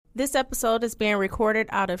This episode is being recorded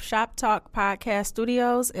out of Shop Talk Podcast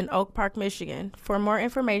Studios in Oak Park, Michigan. For more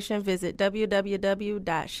information, visit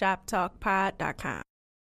www.shoptalkpod.com.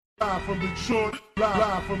 Live from Detroit,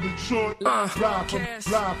 live from Detroit, live from Detroit.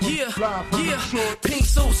 Pink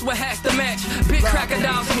suits with hats to match. Big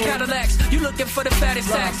crocodiles and Cadillacs. You looking for the fattest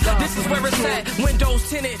sacks. This is where it's at. Windows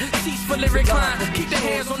tinted, seats fully reclined. Keep the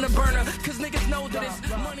hands on the burner, cause niggas know that it's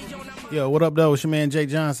money on the... Yo, what up, though? It's your man, Jay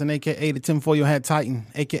Johnson, a.k.a. the tinfoil hat titan,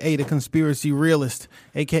 a.k.a. the conspiracy realist,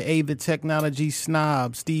 a.k.a. the technology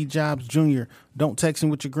snob, Steve Jobs Jr. Don't text me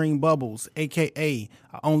with your green bubbles, a.k.a.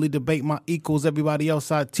 I only debate my equals, everybody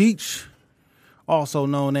else I teach. Also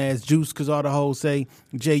known as Juice, because all the hoes say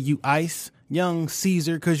J.U. Ice. Young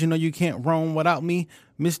Caesar, because you know you can't roam without me.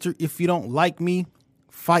 Mr. If you don't like me,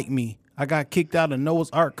 fight me. I got kicked out of Noah's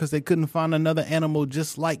Ark because they couldn't find another animal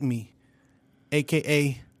just like me,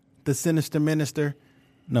 a.k.a. the Sinister Minister.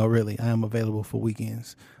 No, really, I am available for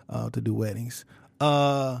weekends to do weddings.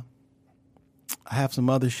 I have some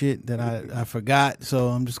other shit that I forgot, so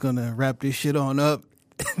I'm just going to wrap this shit on up.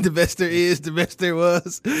 The best there is, the best there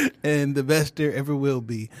was, and the best there ever will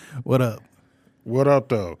be. What up? What up,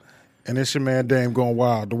 though? And it's your man Dame Going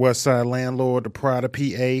Wild, the West Side Landlord, the Pride of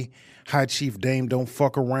PA, High Chief Dame Don't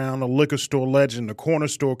Fuck Around, the liquor store legend, the corner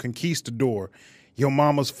store conquistador, your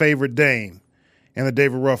mama's favorite dame, and the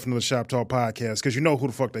David Ruffin of the Shop Talk Podcast, because you know who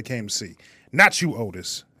the fuck they came to see. Not you,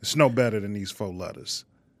 Otis. It's no better than these 4 letters.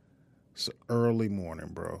 It's early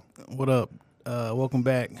morning, bro. What up? Welcome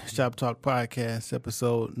back, Shop Talk Podcast,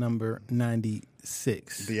 episode number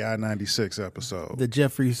 96. The I-96 episode. The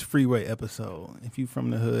Jeffries Freeway episode. If you from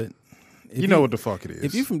the hood, you know what the fuck it is.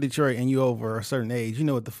 If you from Detroit and you over a certain age, you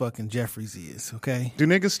know what the fucking Jeffries is, okay? Do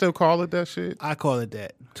niggas still call it that shit? I call it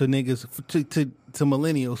that to niggas, to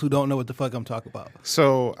millennials who don't know what the fuck I'm talking about.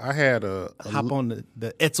 So I had hop on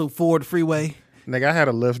the Etzel Ford Freeway. Nigga, I had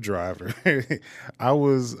a Lyft driver.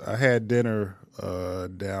 I had dinner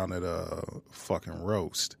down at a fucking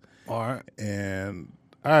roast. All right. And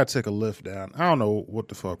I took a Lyft down. I don't know what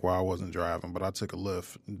the fuck why I wasn't driving, but I took a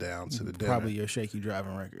Lyft down to the dinner. Probably your shaky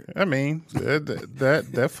driving record. I mean,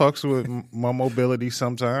 that fucks with my mobility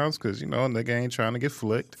sometimes because, you know, a nigga ain't trying to get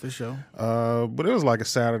flicked. For sure. But it was like a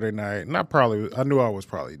Saturday night, and I knew I was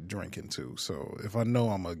probably drinking too. So if I know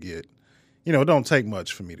I'm going to get, you know, it don't take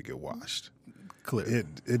much for me to get washed. Clear.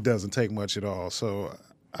 It doesn't take much at all. So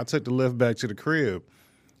I took the Lyft back to the crib.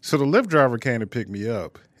 So the Lyft driver came to pick me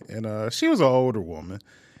up, and she was an older woman.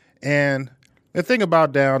 And the thing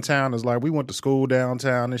about downtown is, like, we went to school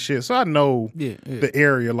downtown and shit, so I know the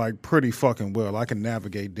area, like, pretty fucking well. I can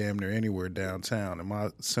navigate damn near anywhere downtown, and my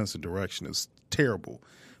sense of direction is terrible.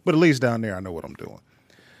 But at least down there, I know what I'm doing.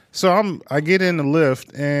 So I get in the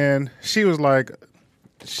Lyft, and she was like,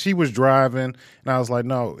 she was driving, and I was like,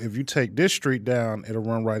 no, if you take this street down, it'll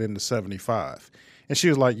run right into 75. And she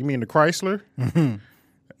was like, you mean the Chrysler? Mm-hmm.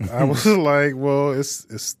 I was like, well, it's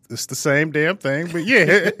the same damn thing, but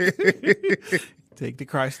yeah. Take the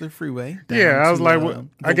Chrysler Freeway. Yeah, I was like,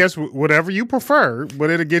 I guess whatever you prefer, but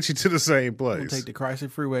it'll get you to the same place. We'll take the Chrysler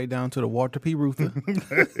Freeway down to the Walter P. Reuther.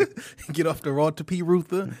 Get off the Walter P.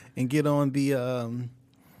 Reuther and get on the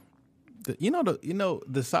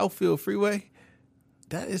Southfield Freeway.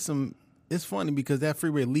 That is it's funny because that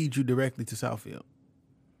freeway leads you directly to Southfield.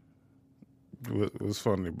 It was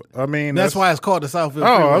funny. I mean, that's why it's called the Southfield Freeway.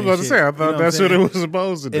 I was about to say, I thought that's what it was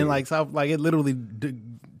supposed to do. And like it literally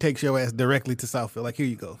takes your ass directly to Southfield. Like, here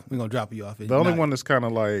you go. We're going to drop you off. The only one that's kind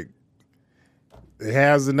of like, it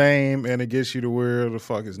has the name and it gets you to where the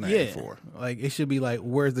fuck it's named for. Like, it should be like,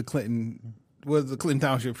 where's the Clinton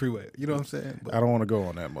Township Freeway? You know what I'm saying? But I don't want to go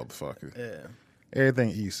on that motherfucker. Yeah. Everything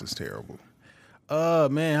east is terrible.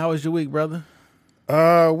 Man, how was your week, brother?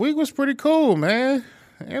 Week was pretty cool, man.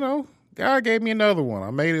 You know, God gave me another one.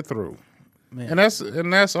 I made it through. Man.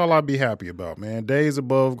 And that's all I'd be happy about, man. Days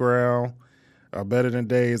above ground are better than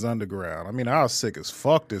days underground. I mean, I was sick as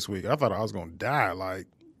fuck this week. I thought I was gonna die like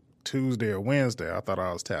Tuesday or Wednesday. I thought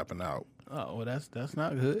I was tapping out. Oh, well, that's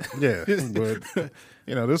not good. Yeah, but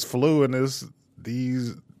you know, this flu and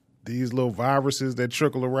these little viruses that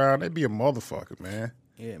trickle around, they be a motherfucker, man.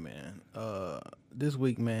 Yeah, man. This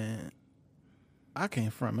week, man, I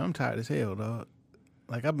can't front, man. I'm tired as hell, dog.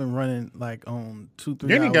 Like, I've been running, like, on 2-3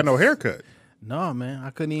 You ain't got no haircut. No, man. I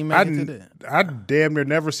couldn't even make it to that. I damn near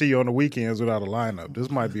never see you on the weekends without a lineup.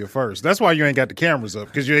 This might be a first. That's why you ain't got the cameras up,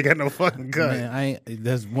 because you ain't got no fucking cut. Man,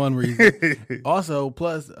 that's one reason. Also,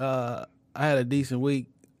 plus, I had a decent week.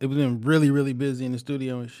 It was been really, really busy in the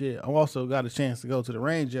studio and shit. I also got a chance to go to the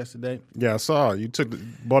range yesterday. Yeah, I saw. You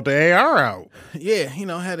bought the AR out. Yeah, you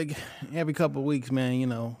know, had every couple of weeks, man, you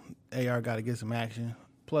know, AR got to get some action.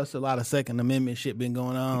 Plus, a lot of Second Amendment shit been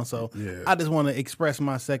going on. So Yeah. I just want to express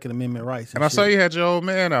my Second Amendment rights. And I saw you had your old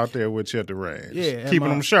man out there with you at the range. Yeah, Keeping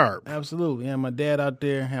them sharp. Absolutely. Had my dad out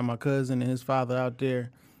there, had my cousin and his father out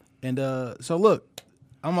there. And so look,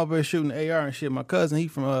 I'm up there shooting AR and shit. My cousin, he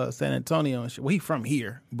from San Antonio and shit. Well, he from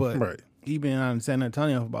here, but Right. he been out in San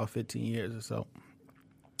Antonio for about 15 years or so.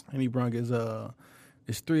 And he brought his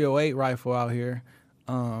 308 rifle out here.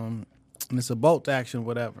 And it's a bolt action,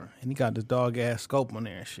 whatever. And he got this dog ass scope on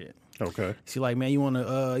there and shit. Okay. She like, man, you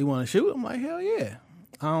wanna shoot? I'm like, hell yeah.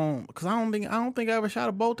 I don't think I ever shot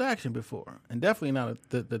a bolt action before, and definitely not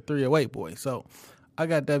the 308 boy. So I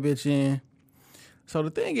got that bitch in. So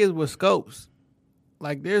the thing is with scopes,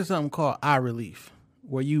 like there's something called eye relief,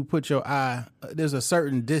 where you put your eye. There's a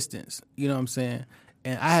certain distance. You know what I'm saying?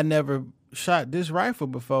 And I had never shot this rifle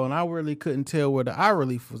before, and I really couldn't tell where the eye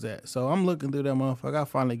relief was at. So I'm looking through that motherfucker. I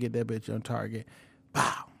finally get that bitch on target.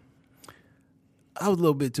 Wow. I was a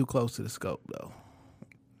little bit too close to the scope, though.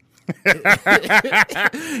 Took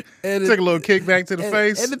a little kickback to the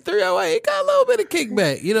face. And the 308, it got a little bit of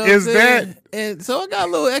kickback. You know what Is I'm saying? that- And so I got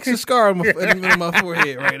a little extra scar in the middle of my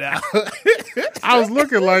forehead right now. I was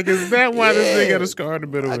looking like, is that why this Yeah. thing got a scar in the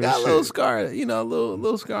middle I of got his a little shit? scar, a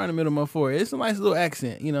little scar in the middle of my forehead. It's a nice little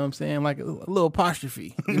accent, you know what I'm saying? Like a little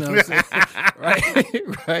apostrophe, you know what I'm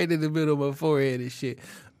saying? right in the middle of my forehead and shit.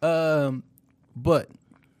 But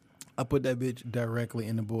I put that bitch directly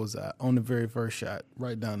in the bullseye on the very first shot,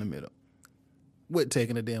 right down the middle, with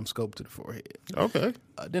taking a damn scope to the forehead. Okay.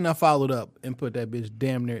 Then I followed up and put that bitch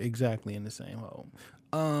damn near exactly in the same hole.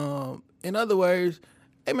 In other words,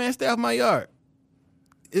 hey man, stay off my yard.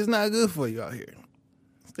 It's not good for you out here.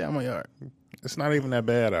 Stay off my yard. It's not even that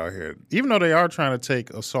bad out here. Even though they are trying to take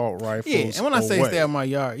assault rifles Yeah, and when I say away. stay off my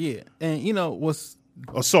yard, yeah. And you know what's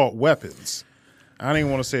Assault weapons. I didn't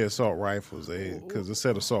even want to say assault rifles because it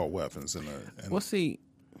said assault weapons. well, see,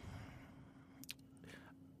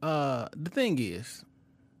 the thing is,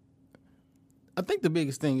 I think the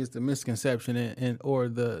biggest thing is the misconception and or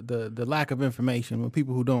the lack of information when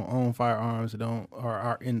people who don't own firearms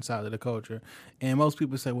are inside of the culture. And most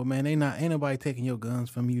people say, well, man, ain't nobody taking your guns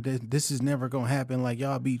from you. This is never gonna happen. Like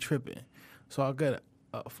y'all be tripping. So I got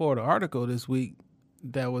a Florida article this week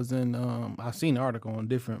that was in. I've seen the article on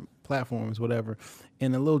different platforms, whatever,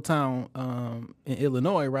 in a little town in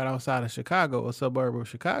Illinois, right outside of Chicago, a suburb of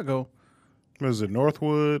Chicago. Was it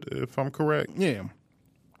Northwood, if I'm correct? Yeah,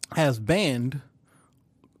 has banned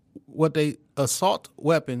what they assault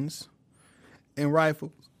weapons and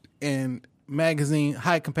rifles and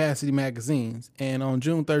high capacity magazines. And on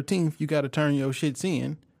June 13th, you got to turn your shits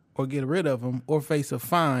in or get rid of them or face a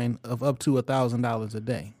fine of up to $1,000 a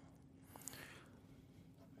day.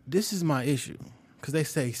 This is my issue because they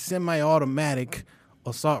say semi-automatic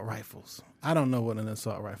assault rifles. I don't know what an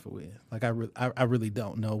assault rifle is. Like I really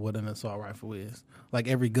don't know what an assault rifle is. Like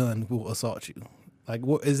every gun will assault you. Like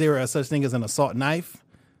is there a such thing as an assault knife?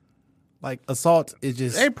 Like assault is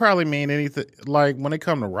just. They probably mean anything. Like when it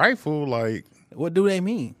come to rifle, like What do they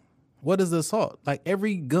mean? What is assault? Like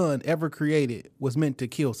every gun ever created was meant to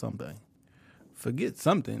kill something. Forget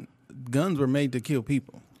something. Guns were made to kill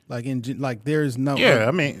people. Like there's no. yeah,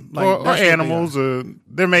 I mean, like, or that's what they animals.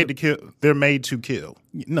 They're made to kill. They're made to kill.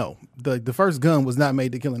 No, the first gun was not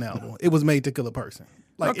made to kill an animal. It was made to kill a person.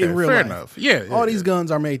 Like Okay, in real fair life. enough. Yeah, all yeah, these yeah.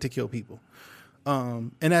 guns are made to kill people,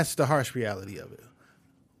 and that's the harsh reality of it.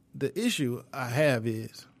 The issue I have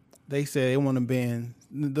is they say they want to ban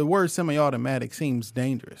the word semi-automatic seems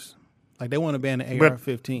dangerous. Like they want to ban the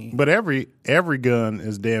AR-15. But every gun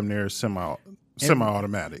is damn near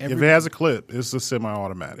semi-automatic. If every- it has a clip, it's a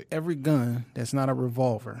semi-automatic. Every gun that's not a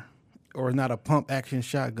revolver or not a pump action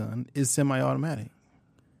shotgun is semi-automatic.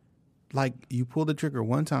 Like you pull the trigger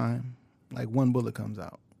one time, like one bullet comes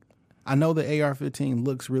out. I know the AR-15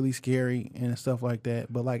 looks really scary and stuff like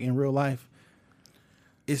that, but like in real life,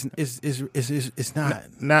 it's not.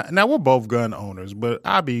 Now we're both gun owners, but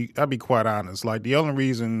I'll be quite honest. Like the only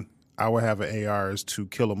reason I would have an AR is to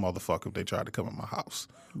kill a motherfucker if they try to come in my house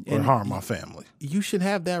or And harm my family. You should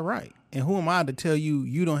have that right. And who am I to tell you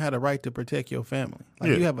you don't have the right to protect your family?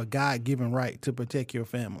 Like Yeah. you have a God-given right to protect your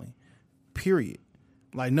family. Period.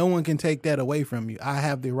 Like no one can take that away from you. I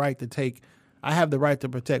have the right to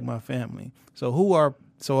protect my family. So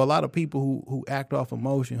a lot of people who act off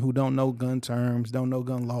emotion, who don't know gun terms, don't know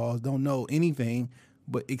gun laws, don't know anything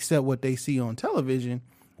but except what they see on television,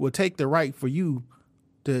 will take the right for you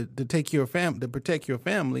to protect your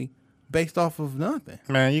family based off of nothing.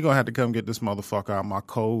 Man, you're gonna have to come get this motherfucker out of my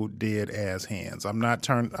cold, dead ass hands. I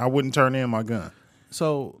wouldn't turn in my gun.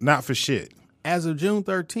 So Not for shit. As of June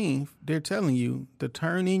 13th, they're telling you to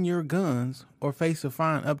turn in your guns or face a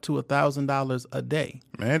fine up to $1,000 a day.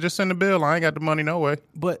 Man, just send the bill. I ain't got the money no way.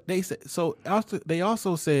 But they said they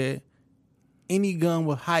also said any gun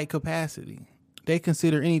with high capacity. They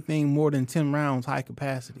consider anything more than 10 rounds high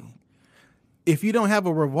capacity. If you don't have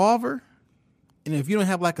a revolver, and if you don't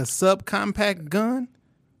have like a subcompact gun,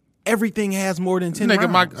 everything has more than 10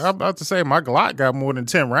 rounds. I'm about to say, my Glock got more than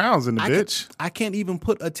 10 rounds in the bitch. I can't even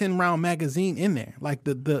put a 10-round magazine in there. Like,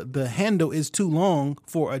 the handle is too long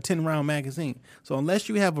for a 10-round magazine. So unless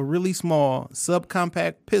you have a really small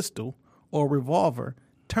subcompact pistol or revolver,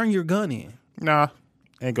 turn your gun in. Nah,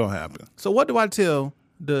 ain't gonna happen. So what do I tell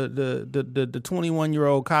the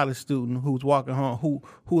 21-year-old college student who's walking home,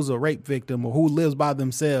 who's a rape victim or who lives by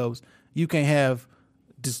themselves? You can't have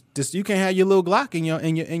you can't have your little Glock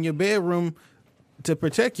in your bedroom to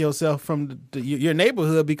protect yourself from your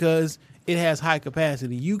neighborhood because it has high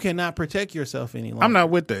capacity. You cannot protect yourself any longer. I'm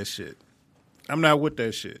not with that shit.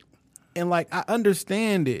 And like, I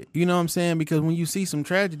understand it, you know what I'm saying? Because when you see some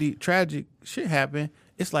tragic shit happen,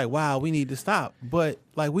 it's like, wow, we need to stop. But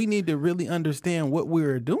like, we need to really understand what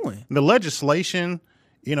we're doing. The legislation,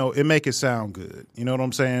 you know, it make it sound good. You know what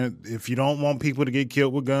I'm saying? If you don't want people to get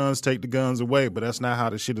killed with guns, take the guns away. But that's not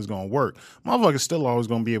how the shit is going to work. Motherfuckers still always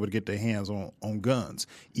going to be able to get their hands on guns.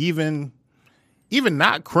 Even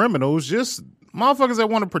not criminals, just motherfuckers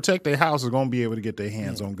that want to protect their house are going to be able to get their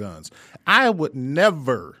hands on guns. I would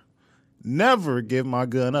never give my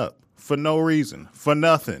gun up for no reason, for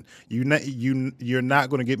nothing. You're not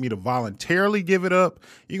going to get me to voluntarily give it up.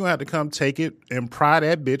 You're going to have to come take it and pry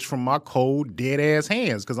that bitch from my cold, dead-ass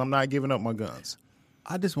hands because I'm not giving up my guns.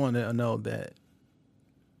 I just want to know that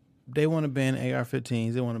they want to ban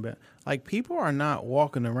AR-15s. They want to ban... Like, people are not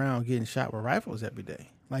walking around getting shot with rifles every day.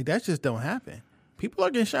 Like, that just don't happen. People are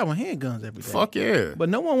getting shot with handguns every day. Fuck yeah. But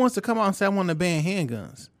no one wants to come out and say, I want to ban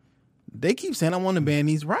handguns. They keep saying, I want to ban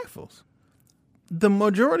these rifles. The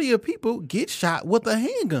majority of people get shot with a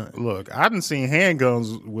handgun. Look, I done seen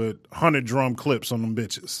handguns with 100 drum clips on them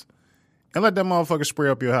bitches. And let that motherfucker spray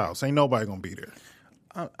up your house. Ain't nobody gonna be there.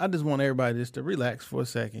 I just want everybody just to relax for a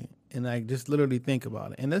second and like just literally think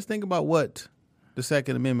about it. And let's think about what the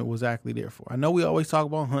Second Amendment was actually there for. I know we always talk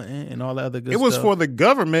about hunting and all that other good stuff. It was for the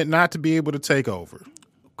government not to be able to take over.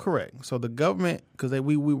 Correct. So the government, because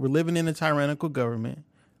we were living in a tyrannical government,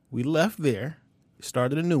 we left there,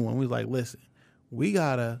 started a new one. We was like, listen, we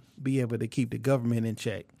got to be able to keep the government in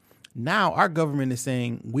check. Now our government is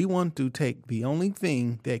saying we want to take the only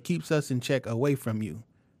thing that keeps us in check away from you,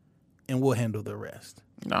 and we'll handle the rest.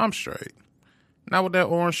 No, I'm straight. Not with that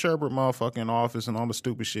Orange Sherbert motherfucker in office and all the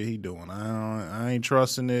stupid shit he doing. I ain't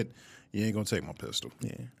trusting it. You ain't going to take my pistol.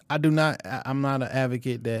 Yeah. I'm not an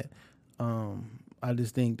advocate that I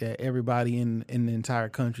just think that everybody in the entire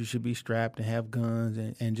country should be strapped and have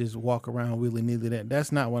guns and just walk around willy-nilly.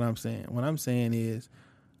 That's not what I'm saying. What I'm saying is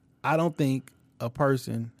I don't think a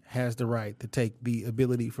person has the right to take the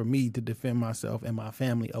ability for me to defend myself and my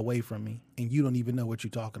family away from me, and you don't even know what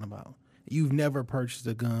you're talking about. You've never purchased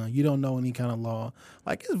a gun. You don't know any kind of law.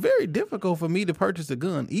 Like, it's very difficult for me to purchase a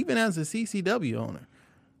gun, even as a CCW owner.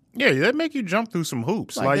 Yeah, that make you jump through some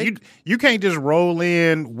hoops. Like you can't just roll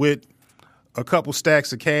in with a couple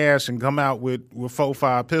stacks of cash and come out with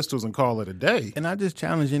 4-5 pistols and call it a day. And I just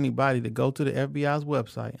challenge anybody to go to the FBI's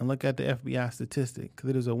website and look at the FBI statistic, because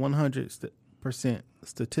it is a 100%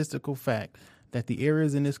 statistical fact that the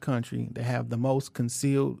areas in this country that have the most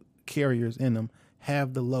concealed carriers in them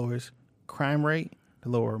have the lowest crime rate, the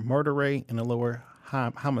lower murder rate, and the lower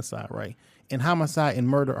homicide rate. And homicide and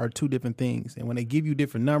murder are two different things. And when they give you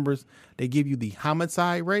different numbers, they give you the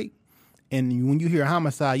homicide rate. And when you hear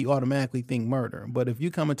homicide, you automatically think murder. But if you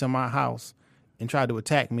come into my house and try to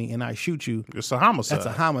attack me and I shoot you, it's a homicide. That's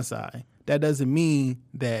a homicide. That doesn't mean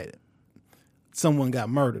that someone got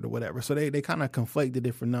murdered or whatever. So they kind of conflate the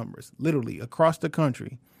different numbers. Literally, across the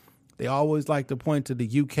country, they always like to point to the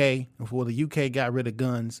UK. Well, the UK got rid of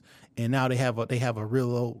guns, and now they have a real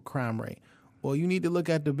low crime rate. Well, you need to look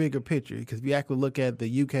at the bigger picture, because if you actually look at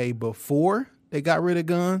the UK before they got rid of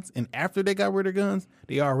guns and after they got rid of guns,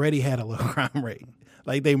 they already had a low crime rate.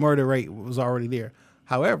 Like, their murder rate was already there.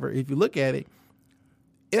 However, if you look at it,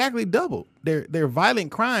 it actually doubled. Their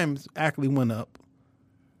violent crimes actually went up.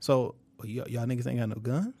 So y'all niggas ain't got no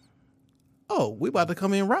guns? Oh, we about to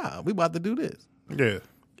come in and rob. We about to do this. Yeah.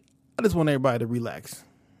 I just want everybody to relax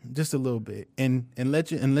just a little bit and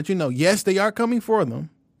let you know, yes, they are coming for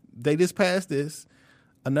them. They just passed this.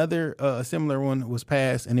 Another similar one was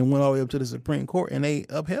passed, and it went all the way up to the Supreme Court, and they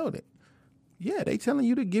upheld it. Yeah, they telling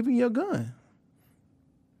you to give me your gun.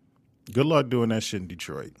 Good luck doing that shit in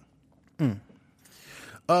Detroit.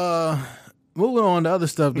 moving on to other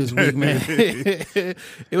stuff this week, man. It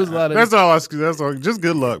was a lot of. That's all. That's all. Just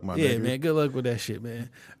good luck, my Yeah, nigga. man. Good luck with that shit, man.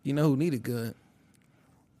 You know who need a gun?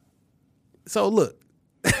 So look,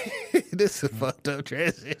 this is a fucked up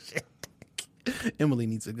transition. Emily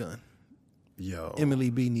needs a gun. Yo, Emily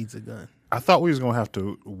B needs a gun. I thought we was gonna have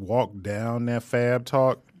to walk down that Fab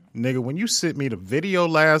talk, nigga. When you sent me the video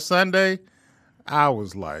last Sunday, I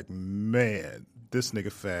was like, man, this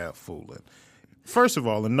nigga Fab fooling. First of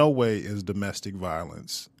all, in no way is domestic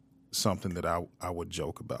violence something that I would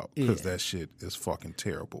joke about because that shit is fucking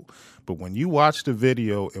terrible. But when you watch the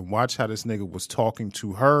video and watch how this nigga was talking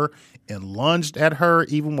to her and lunged at her,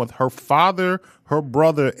 even with her father, her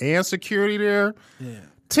brother, and security there,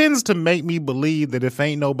 tends to make me believe that if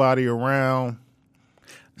ain't nobody around,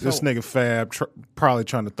 this nigga Fab probably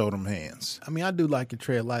trying to throw them hands. I mean, I do like to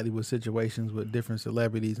tread lightly with situations with different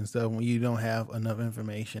celebrities and stuff when you don't have enough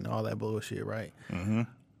information, all that bullshit, right? Mm-hmm.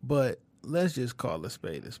 But let's just call a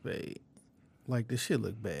spade a spade. Like, the shit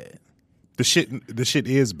look bad. The shit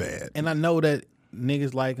is bad. And I know that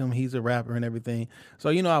niggas like him. He's a rapper and everything. So,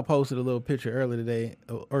 you know, I posted a little picture earlier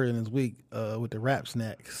this week, with the rap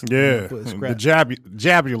snacks. Yeah, the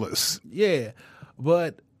jabulous. Yeah,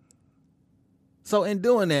 but so in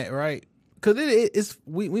doing that, right? Because it's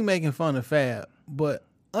we making fun of Fab, but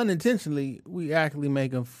unintentionally we actually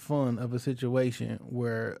making fun of a situation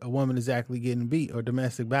where a woman is actually getting beat or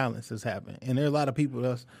domestic violence has happened, and there are a lot of people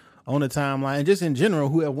that's on the timeline, just in general,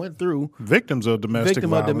 who have went through victims of domestic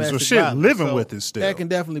violence or shit violence. living So with it still. That can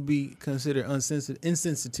definitely be considered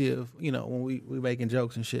insensitive, you know, when we making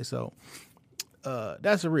jokes and shit. So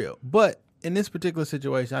that's a real. But in this particular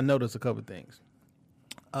situation, I noticed a couple things.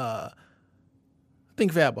 I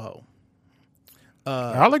think Fab a hoe.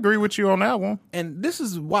 I'll agree with you on that one. And this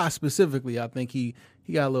is why specifically I think he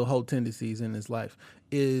got a little hoe tendencies in his life.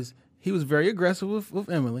 Is he was very aggressive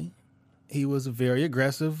with Emily. He was very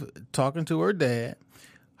aggressive talking to her dad.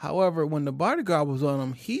 However, when the bodyguard was on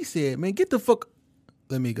him, he said, "Man, get the fuck,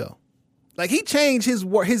 let me go." Like, he changed his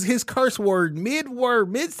curse word mid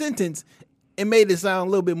sentence, and made it sound a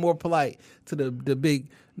little bit more polite to the big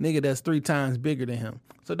nigga that's 3 times bigger than him.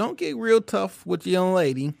 So don't get real tough with your young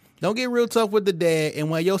lady. Don't get real tough with the dad. And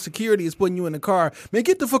while your security is putting you in the car, man,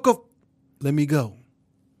 get the fuck up, let me go.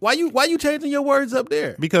 Why you changing your words up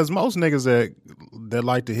there? Because most niggas that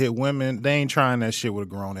like to hit women, they ain't trying that shit with a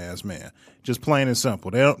grown ass man. Just plain and simple.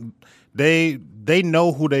 They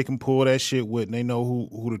know who they can pull that shit with, and they know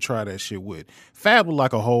who to try that shit with. Fab was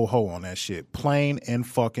like a whole hoe on that shit. Plain and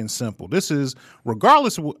fucking simple. This is,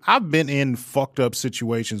 regardless of, I've been in fucked up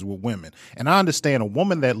situations with women, and I understand a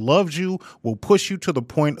woman that loves you will push you to the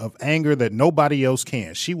point of anger that nobody else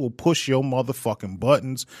can. She will push your motherfucking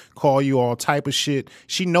buttons, call you all type of shit.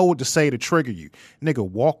 She know what to say to trigger you. Nigga,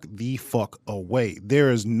 walk the fuck away. There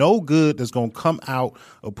is no good that's gonna come out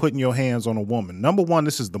of putting your hands on a woman. Number one,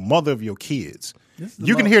 this is the mother of your kids.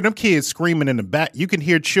 You can hear them kids screaming in the back. You can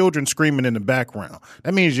hear children screaming in the background.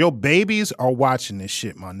 That means your babies are watching this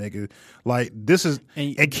shit, my nigga. Like, this is,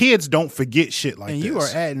 and kids don't forget shit like this. And you are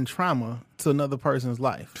adding trauma to another person's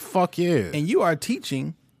life. Fuck yeah. And you are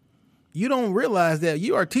teaching, you don't realize that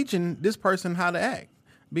you are teaching this person how to act,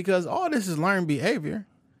 because all this is learned behavior.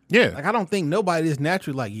 Yeah. Like, I don't think nobody is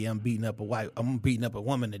naturally like, yeah, I'm beating up a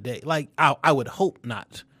woman today. Like, I would hope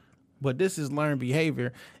not. But this is learned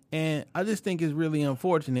behavior. And I just think it's really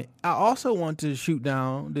unfortunate. I also want to shoot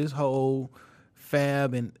down this whole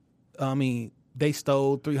Fab, and they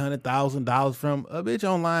stole $300,000 from a bitch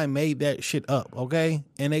online, made that shit up, okay?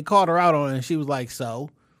 And they called her out on it, and she was like, so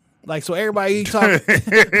everybody talking.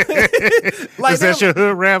 Like, is that your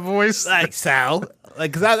hood rap voice? Like, so.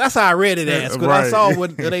 Like, cause that's how I read it as. Cause right. I saw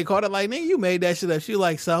what they called it. Like, nigga, you made that shit up. She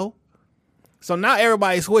like, so. So now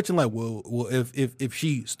everybody's switching. Like, well, if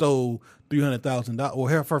she stole $300,000, or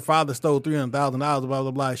her father stole $300,000, blah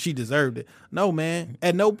blah blah, she deserved it. No, man.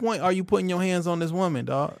 At no point are you putting your hands on this woman,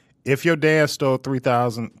 dog. If your dad stole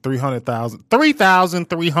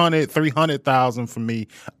 $300,000 from me,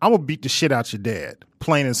 I'm gonna beat the shit out your dad.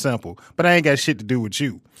 Plain and simple. But I ain't got shit to do with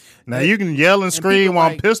you. Now you can yell and scream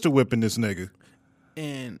while I'm pistol whipping this nigga.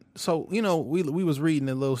 And so, you know, we was reading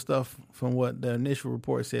the little stuff from what the initial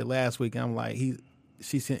report said last week. And I'm like,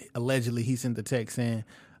 she sent the text saying,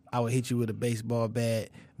 I would hit you with a baseball bat,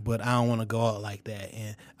 but I don't want to go out like that.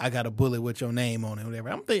 And I got a bullet with your name on it, whatever.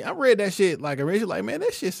 I read that shit like originally, like, man,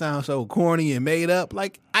 that shit sounds so corny and made up.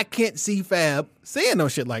 Like, I can't see Fab saying no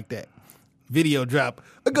shit like that. Video drop,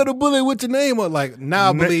 I got a bullet with your name on. Like, now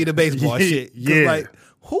I believe the baseball shit. Yeah. Like,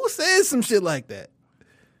 who says some shit like that?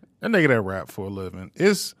 That nigga that rap for a living.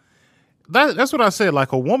 That's what I said.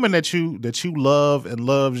 Like, a woman that you love and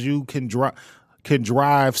loves you can drop. could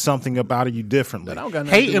drive something about you differently. That don't got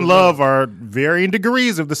nothing to Hate do and with love are varying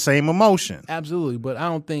degrees of the same emotion. Absolutely, but I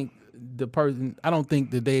don't think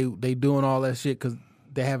that they doing all that shit because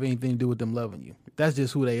they have anything to do with them loving you. That's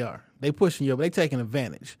just who they are. They pushing you, but they taking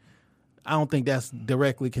advantage. I don't think that's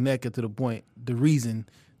directly connected to the point. The reason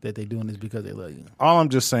that they doing this because they love you. All I'm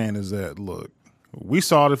just saying is that, look,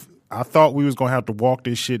 I thought we was going to have to walk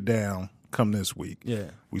this shit down come this week. Yeah.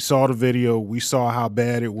 We saw the video. We saw how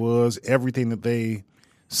bad it was. Everything that they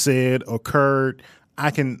said occurred.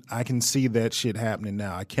 I can see that shit happening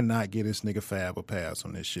now. I cannot get this nigga Fab a pass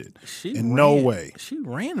on this shit. No way. She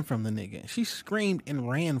ran from the nigga. She screamed and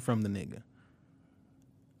ran from the nigga.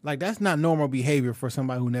 Like, that's not normal behavior for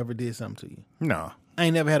somebody who never did something to you. No. I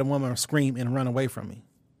ain't never had a woman scream and run away from me.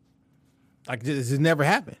 Like, this has never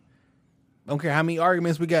happened. I don't care how many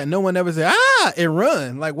arguments we got. No one ever said, and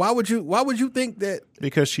run. Like, why would you think that?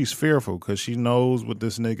 Because she's fearful, because she knows what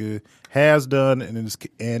this nigga has done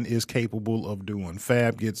and is capable of doing.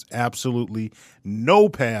 Fab gets absolutely no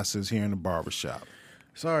passes here in the barbershop.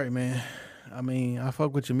 Sorry, man. I mean, I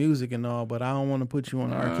fuck with your music and all, but I don't want to put you on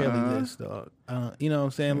the R. Kelly list, dog. You know what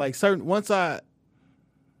I'm saying? Like, once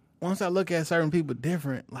I look at certain people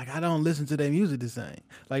different, like, I don't listen to their music the same.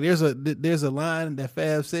 Like, there's a line that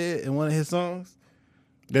Fab said in one of his songs.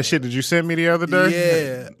 That shit that you sent me the other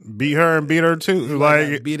day? Yeah. Beat her and beat her too. Like,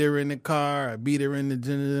 I beat her in the car. I beat her in the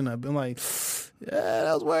gym. I've been like, yeah,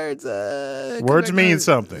 those words. Words mean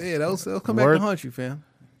something. Yeah, those come back to haunt you, fam.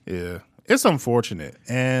 Yeah. It's unfortunate.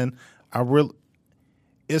 And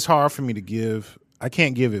it's hard for me to I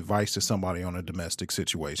can't give advice to somebody on a domestic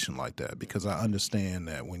situation like that, because I understand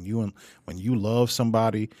that when you love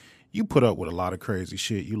somebody, you put up with a lot of crazy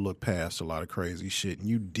shit. You look past a lot of crazy shit, and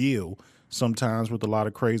you deal sometimes with a lot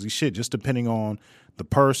of crazy shit, just depending on the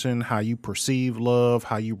person, how you perceive love,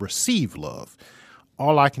 how you receive love.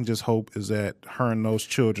 All I can just hope is that her and those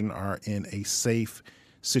children are in a safe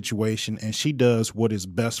situation, and she does what is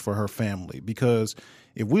best for her family. Because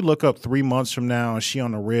if we look up 3 months from now and she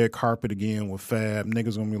on the red carpet again with Fab,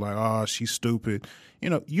 niggas gonna be like, oh, she's stupid. You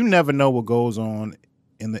know, you never know what goes on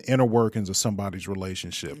in the inner workings of somebody's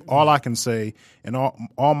relationship. All I can say, and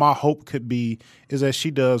all my hope could be, is that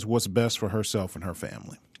she does what's best for herself and her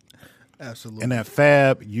family. Absolutely. And at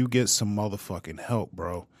Fab, you get some motherfucking help,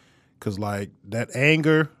 bro. Because, like, that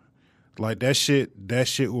anger, like, that shit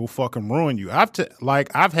will fucking ruin you.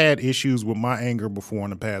 I've had issues with my anger before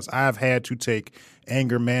in the past. I've had to take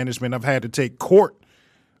anger management. I've had to take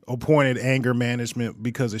court-appointed anger management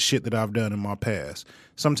because of shit that I've done in my past.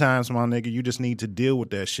 Sometimes, my nigga, you just need to deal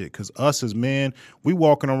with that shit. Because us as men, we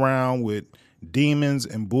walking around with demons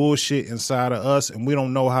and bullshit inside of us, and we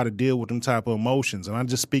don't know how to deal with them type of emotions. And I'm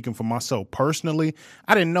just speaking for myself personally.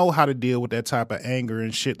 I didn't know how to deal with that type of anger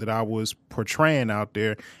and shit that I was portraying out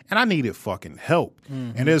there, and I needed fucking help.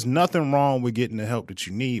 Mm-hmm. And there's nothing wrong with getting the help that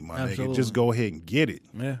you need, my nigga. Just go ahead and get it.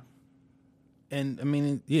 Yeah. And I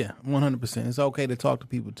mean, yeah, 100%. It's okay to talk to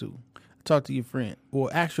people too. Talk to your friend,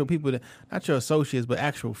 or actual people that, not your associates, but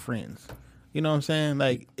actual friends. You know what I'm saying?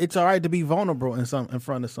 Like, it's all right to be vulnerable in front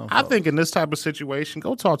of some folks. I think in this type of situation,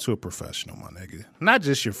 go talk to a professional, my nigga. Not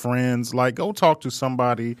just your friends. Like, go talk to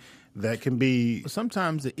somebody that can be...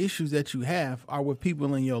 Sometimes the issues that you have are with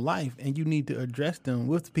people in your life, and you need to address them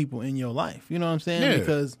with people in your life. You know what I'm saying? Yeah.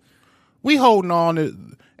 Because we holding on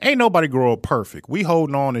to... Ain't nobody grow up perfect. We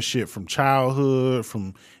holding on to shit from childhood,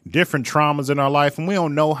 from different traumas in our life, and we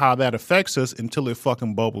don't know how that affects us until it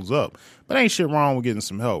fucking bubbles up. But ain't shit wrong with getting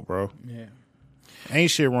some help, bro. Yeah. Ain't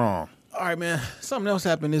shit wrong. All right, man. Something else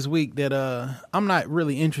happened this week that I'm not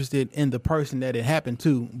really interested in the person that it happened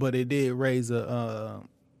to, but it did raise a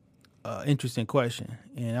interesting question.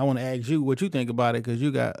 And I want to ask you what you think about it, because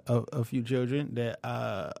you got a few children that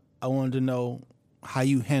I wanted to know how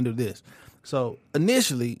you handle this. So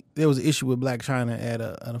initially, there was an issue with Blac Chyna at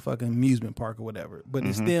a fucking amusement park or whatever, but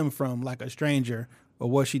it stemmed from like a stranger, or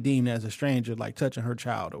what she deemed as a stranger, like touching her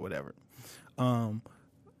child or whatever.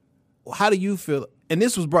 How do you feel? And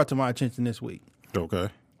this was brought to my attention this week. Okay.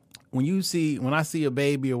 When I see a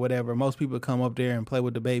baby or whatever, most people come up there and play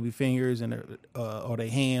with the baby fingers and or their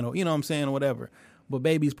hand, or you know what I'm saying, or whatever. But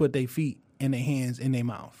babies put their feet and their hands in their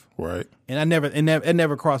mouth. Right. And it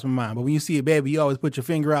never crossed my mind. But when you see a baby, you always put your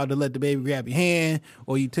finger out to let the baby grab your hand,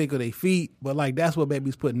 or you tickle their feet. But like, that's what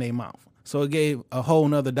babies put in their mouth. So it gave a whole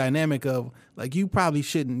nother dynamic of, like, you probably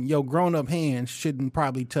shouldn't, your grown up hands shouldn't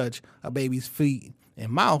probably touch a baby's feet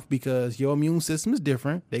and mouth, because your immune system is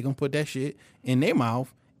different. They gonna put that shit in their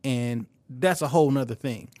mouth, and that's a whole nother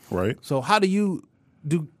thing. Right. So how do you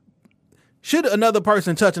should another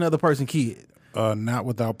person touch another person's kid? Not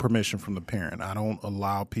without permission from the parent. I don't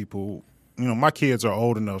allow people my kids are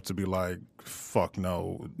old enough to be like, fuck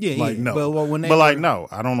no. Yeah, like, yeah. no. But when they like, were- no,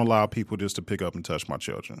 I don't allow people just to pick up and touch my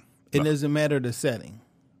children. It doesn't matter the setting.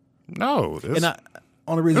 No. And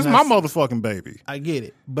only reason This is my motherfucking baby. I get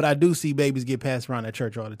it, but I do see babies get passed around at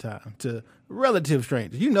church all the time to relative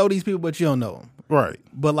strangers. You know these people, but you don't know them. Right.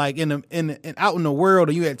 But like in out in the world,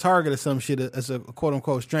 or you at Target or some shit as a quote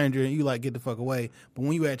unquote stranger, and you like get the fuck away. But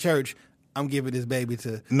when you at church, I'm giving this baby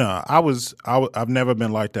to. No, I've never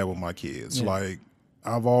been like that with my kids. Yeah. Like,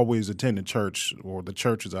 I've always attended church, or the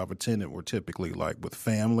churches I've attended were typically like with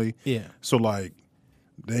family. Yeah. So like,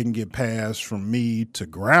 they can get passed from me to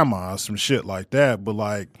grandma, some shit like that. But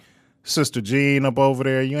like, Sister Jean up over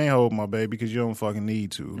there, you ain't holding my baby because you don't fucking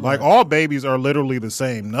need to. Like, all babies are literally the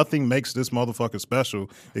same. Nothing makes this motherfucker special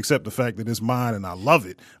except the fact that it's mine and I love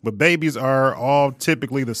it. But babies are all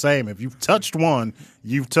typically the same. If you've touched one,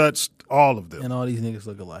 you've touched all of them. And all these niggas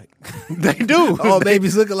look alike. They do. All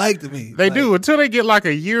babies look alike to me. They Like, do, until they get like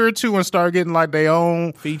a year or two and start getting like their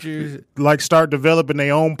own features. like start developing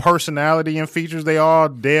their own personality and features. They all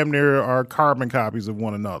damn near are carbon copies of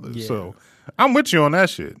one another. Yeah. So I'm with you on that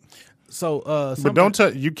shit. So, But don't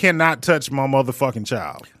touch. You cannot touch my motherfucking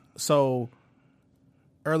child. So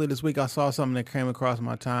early this week, I saw something that came across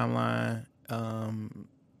my timeline, and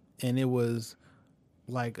it was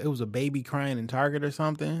like it was a baby crying in Target or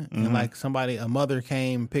something, and like a mother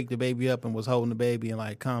came, picked the baby up, and was holding the baby and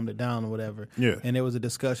like calmed it down or whatever. Yeah. And there was a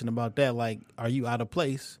discussion about that. Like, are you out of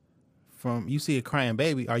place? You see a crying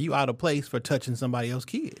baby, are you out of place for touching somebody else's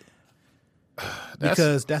kid?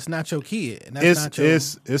 Because that's not your kid. And that's not your.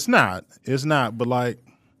 It's not. But like,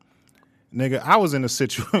 nigga, I was in a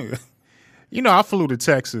situation. I flew to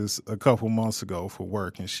Texas a couple months ago for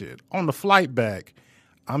work and shit. On the flight back,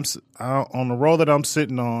 on the row that I'm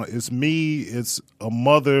sitting on. It's me. It's a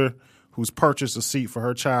mother who's purchased a seat for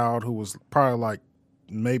her child who was probably like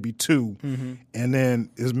maybe 2, and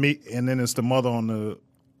then it's me, and then it's the mother on the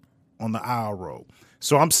aisle row.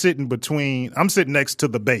 So I'm sitting next to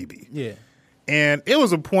the baby. Yeah. And it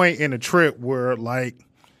was a point in the trip where like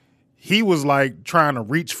he was like trying to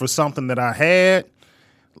reach for something that I had.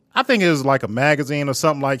 I think it was like a magazine or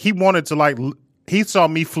something. Like he wanted to like he saw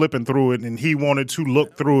me flipping through it and he wanted to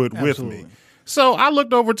look through it with me. So I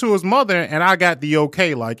looked over to his mother and I got the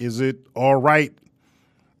okay. Like, is it all right?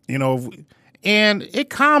 And it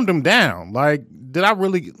calmed him down. Like, did I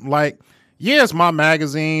really like? Yeah, it's my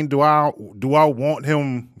magazine. Do I want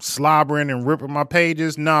him slobbering and ripping my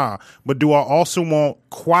pages? Nah. But do I also want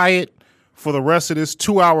quiet for the rest of this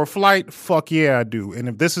 2-hour flight? Fuck yeah, I do. And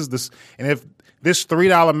if this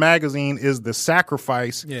 $3 magazine is the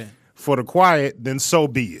sacrifice for the quiet, then so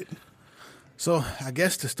be it. So I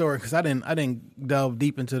guess the story, because I didn't delve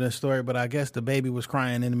deep into the story, but I guess the baby was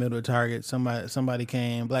crying in the middle of Target. Somebody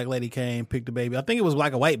came, black lady came, picked the baby. I think it was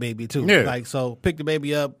like a white baby too. Yeah. Like, so picked the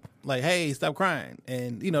baby up, like, hey, stop crying,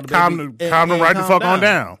 and the Calm baby them right the fuck on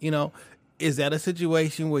down. Is that a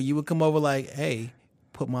situation where you would come over like, hey,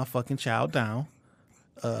 put my fucking child down?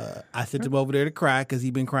 I sent him over there to cry because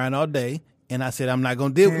he's been crying all day. And I said, I'm not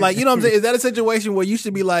going to deal. Like, you know what I'm saying? Is that a situation where you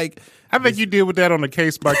should be like... I think you deal with that on a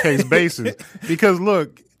case-by-case basis. Because,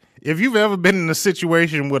 look, if you've ever been in a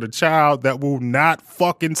situation with a child that will not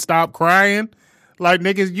fucking stop crying, like,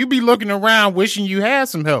 niggas, you be looking around wishing you had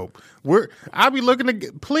some help. I'll be looking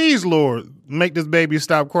to, please, Lord, make this baby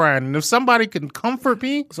stop crying. And if somebody can comfort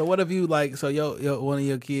me... So what if you, like, so one of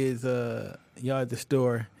your kids, y'all at the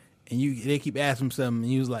store, and they keep asking something,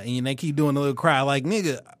 and you was like, and they keep doing a little cry, like,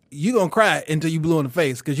 nigga... You gonna cry until you blue in the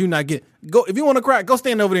face because you're not go. If you want to cry, go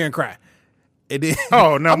stand over there and cry. And then,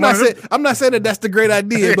 oh no, I'm not saying that that's the great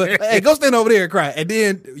idea, but hey, go stand over there and cry. And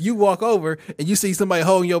then you walk over and you see somebody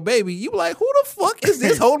holding your baby. You be like, who the fuck is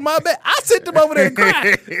this holding my baby? I sent them over there and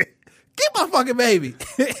cry. Get my fucking baby.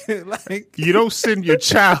 Like, you don't send your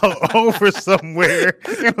child over somewhere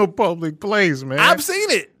in a public place, man. I've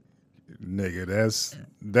seen it. Nigga,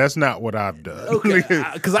 that's not what I've done. Okay,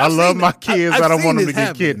 because I love my kids. I don't want them to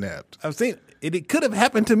get kidnapped. I've seen it. It could have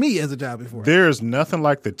happened to me as a child before. There's nothing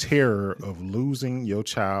like the terror of losing your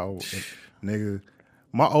child. Nigga,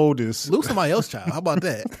 my oldest... Lose somebody else's child. How about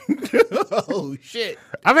that? Oh, shit.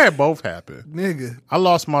 I've had both happen. Nigga. I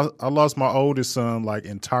lost my oldest son like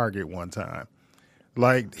in Target one time.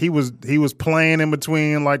 Like he was playing in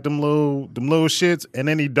between like them little shits and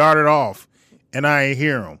then he darted off and I ain't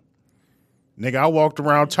hear him. Nigga, I walked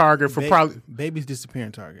around Target for probably... Babies disappear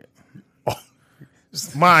in Target.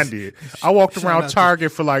 Mine did. I walked around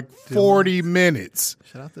Target for like 40 minutes.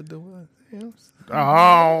 Shout out to Dewey.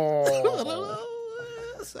 Oh.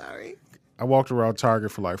 Sorry. I walked around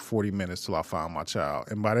Target for like 40 minutes till I found my child.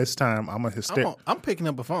 And by this time, I'm a hysterical. I'm picking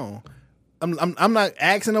up a phone. I'm not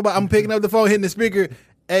asking nobody. I'm picking up the phone, hitting the speaker.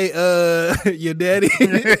 Hey, your daddy,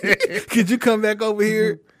 could you come back over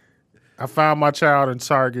here? I found my child in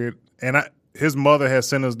Target, and his mother had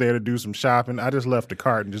sent us there to do some shopping. I just left the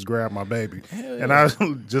cart and just grabbed my baby. And I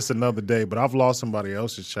just another day, but I've lost somebody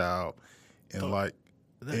else's child. And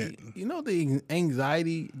you know the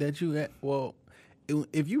anxiety that you had. Well,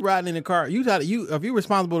 if you riding in the car, if you're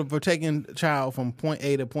responsible for taking a child from point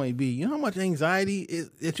A to point B, you know how much anxiety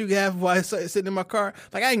that you have while I sitting in my car.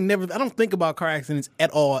 Like I don't think about car accidents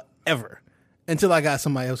at all ever. Until I got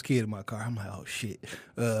somebody else's kid in my car. I'm like, oh, shit.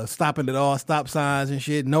 Stopping at all, stop signs and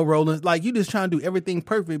shit, no rolling. Like, you just trying to do everything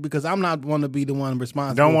perfect because I'm not want to be the one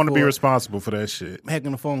responsible. Don't want to be responsible for that shit.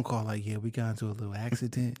 Making a phone call like, yeah, we got into a little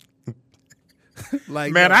accident.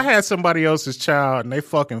 Like, man, I had somebody else's child and they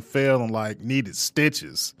fucking fell and like needed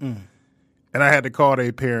stitches. And I had to call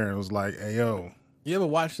their parent. It was like, hey, yo. You ever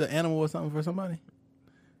watched the animal or something for somebody?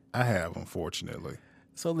 I have, unfortunately.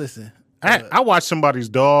 So listen. I watched somebody's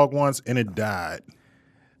dog once and it died.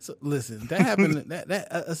 So listen, that happened.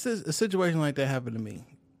 A situation like that happened to me.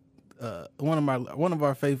 One of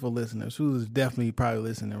our faithful listeners, who is definitely probably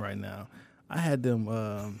listening right now, I had them.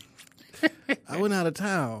 I went out of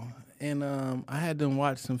town and I had them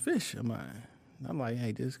watch some fish of mine. I'm like,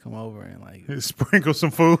 hey, just come over and like sprinkle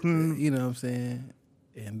some food. You know what I'm saying?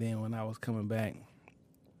 And then when I was coming back,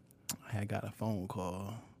 I had got a phone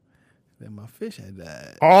call. Then my fish had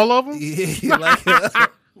died. All of them? Yeah,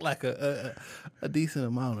 like a decent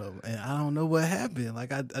amount of them. And I don't know what happened.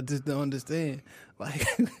 Like, I just don't understand. Like,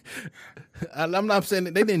 I'm not saying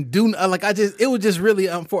that they didn't do, like, it was just really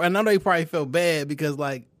unfortunate. I know they probably felt bad because,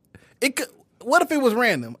 like, what if it was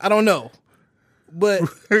random? I don't know. But.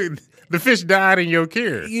 The fish died in your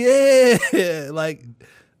care. Yeah. Like,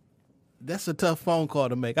 that's a tough phone call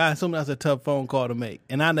to make. I assume that's a tough phone call to make.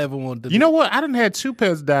 And I never wanted to. You know what? I done had 2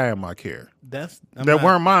 pets die in my care. That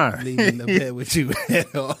weren't mine. Leaving the pet with you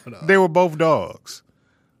at all. They were both dogs.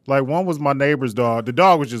 Like, one was my neighbor's dog. The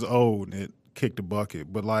dog was just old and it kicked the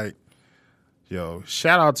bucket. But, like, yo,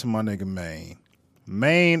 shout out to my nigga Maine.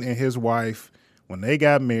 Maine and his wife, when they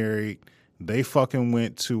got married, they fucking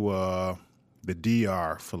went to the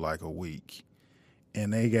DR for like a week.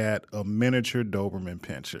 And they got a miniature Doberman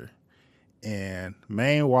Pinscher. And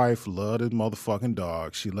main wife loved his motherfucking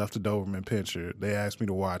dog. She left the Doberman Pinscher. They asked me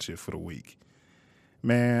to watch it for the week.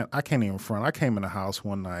 Man, I can't even front. I came in the house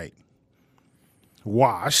one night,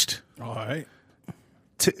 washed. All right.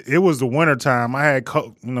 It was the wintertime. I had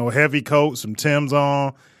heavy coat, some Timbs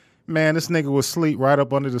on. Man, this nigga was asleep right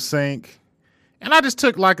up under the sink. And I just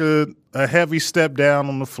took like a heavy step down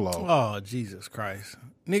on the floor. Oh, Jesus Christ.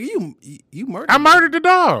 Nigga, you murdered I murdered the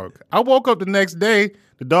dog. I woke up the next day.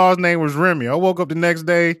 The dog's name was Remy. I woke up the next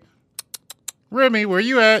day. Remy, where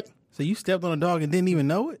you at? So you stepped on a dog and didn't even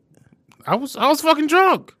know it? I was fucking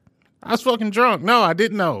drunk. No, I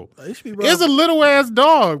didn't know. It's a little ass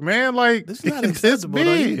dog, man. Like, this is not acceptable.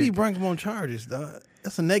 Though. You be bringing on charges, dog.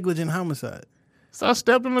 That's a negligent homicide. So I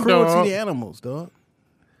stepped on the Cruelty dog. to the animals, dog.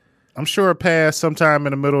 I'm sure it passed sometime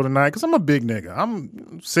in the middle of the night because I'm a big nigga. I'm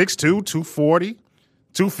 6'2", 240,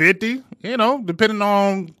 250. You know, depending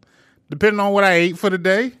on what I ate for the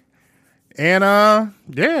day. And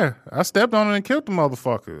yeah, I stepped on it and killed the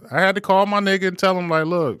motherfucker. I had to call my nigga and tell him like,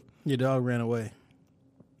 look, your dog ran away.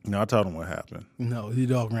 No, I told him what happened. No, your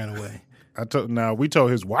dog ran away. We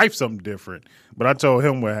told his wife something different, but I told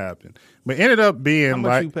him what happened. But it ended up being how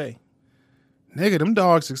much you pay? Nigga, them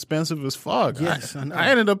dogs expensive as fuck. Yes, I know. I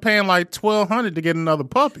ended up paying like $1,200 to get another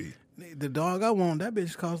puppy. The dog I want, that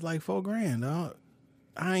bitch cost like $4,000, dog.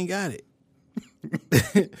 I ain't got it.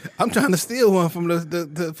 I'm trying to steal one from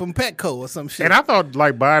from Petco or some shit. And I thought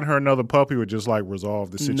like buying her another puppy would just like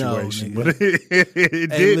resolve the situation, no, but it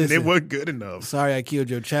didn't. Listen, it wasn't good enough. Sorry, I killed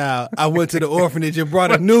your child. I went to the orphanage and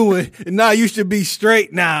brought a new one. And now you should be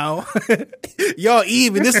straight now. Y'all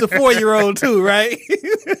even. This is a 4-year-old too, right?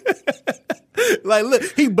 Like, look,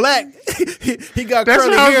 he black. He got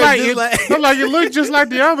curly hair. Like you look just like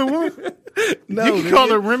the other one. No, you can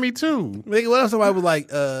call it Remy too. Nigga, what if somebody was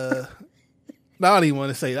like, I don't even want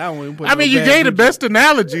to say that. I don't even put you gave the best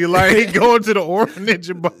analogy. Like going to the orphanage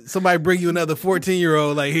and somebody bring you another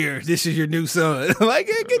 14-year-old. Like, here, this is your new son. Like,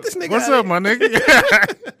 hey, get this nigga. What's up, my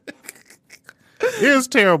nigga? It's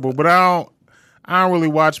terrible, but I don't really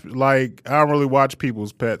watch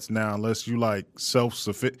people's pets now unless you like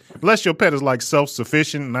self-sufficient. Unless your pet is like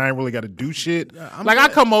self-sufficient and I ain't really got to do shit. I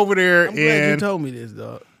come over there I'm glad you told me this,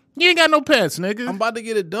 dog. You ain't got no pets, nigga. I'm about to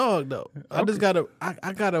get a dog though. I just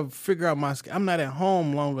gotta figure out I'm not at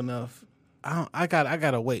home long enough I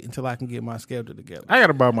gotta wait until I can get my schedule together. I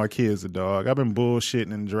gotta buy my kids a dog. I've been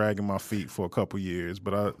bullshitting and dragging my feet for a couple years,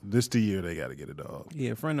 but this the year they gotta get a dog.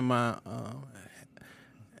 Yeah, a friend of mine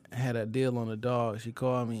had a deal on a dog. She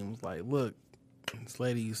called me and was like, "Look, this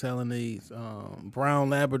lady selling these brown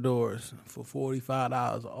Labradors for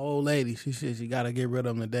 $45. An old lady. She said she got to get rid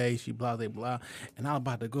of them today. She blah, blah, blah." And I was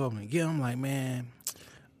about to go up and get them. I'm like, man,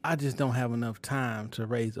 I just don't have enough time to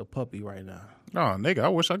raise a puppy right now. No, nigga, I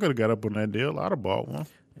wish I could have got up on that deal. I'd have bought one.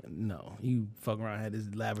 No, you fuck around had this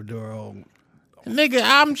Labrador on. Nigga,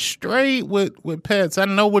 I'm straight with pets. I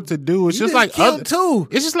know what to do. It's just like killed two.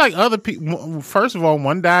 It's just like other people. First of all,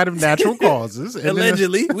 one died of natural causes. And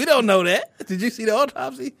Allegedly. We don't know that. Did you see the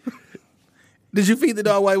autopsy? Did you feed the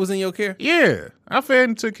dog while it was in your care? Yeah. I fed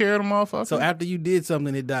and took care of the motherfucker. So after you did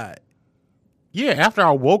something, it died. Yeah, after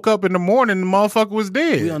I woke up in the morning, the motherfucker was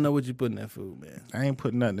dead. We don't know what you put in that food, man. I ain't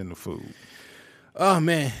putting nothing in the food. Oh,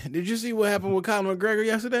 man. Did you see what happened with Conor McGregor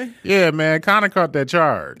yesterday? Yeah, man. Conor caught that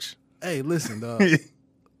charge. Hey, listen, dog.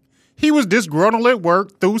 He was disgruntled at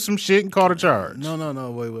work, threw some shit, and caught a charge.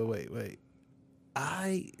 No. Wait.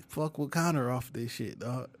 I fuck with Conor off this shit,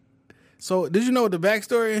 dog. So, did you know what the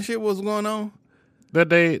backstory and shit was going on? That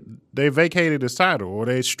they vacated his title, or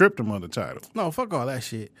they stripped him of the title. No, fuck all that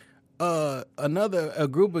shit. A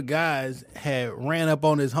group of guys had ran up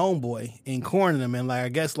on his homeboy and cornered him and I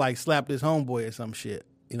guess slapped his homeboy or some shit.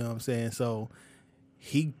 You know what I'm saying? So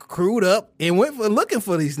he crewed up and went for looking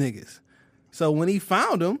for these niggas. So when he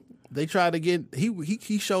found them, they tried to get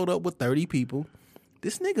he showed up with 30 people.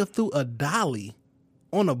 This nigga threw a dolly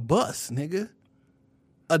on a bus, nigga.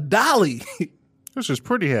 A dolly. This is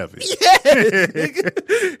pretty heavy. Yes,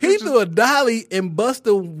 nigga. He threw a dolly and bust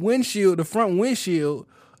the front windshield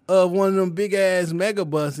of one of them big ass mega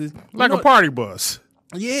buses, like a party bus.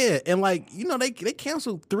 Yeah, and they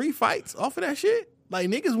canceled 3 fights off of that shit. Like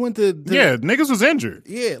niggas went to yeah, niggas was injured.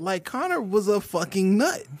 Yeah, like Conor was a fucking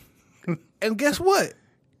nut. And guess what?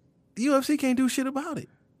 UFC can't do shit about it.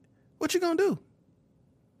 What you gonna do?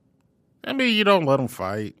 I mean, you don't let him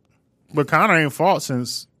fight. But Conor ain't fought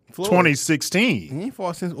since Floyd. 2016. He ain't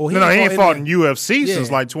fought since. He ain't fought in UFC since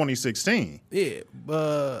 2016. Yeah,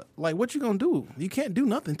 but what you gonna do? You can't do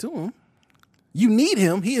nothing to him. You need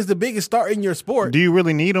him. He is the biggest star in your sport. Do you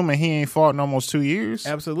really need him? And he ain't fought in almost 2 years.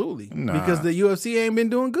 Absolutely, nah. Because the UFC ain't been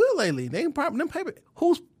doing good lately. They ain't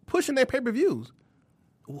who's pushing their pay-per-views?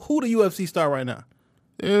 Who the UFC star right now?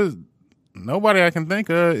 There's nobody I can think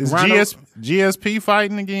of. Is GSP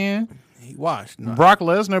fighting again? He washed. No. Brock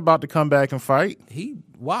Lesnar about to come back and fight. He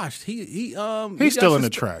washed. He's still in the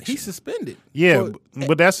trash. He's suspended. Yeah,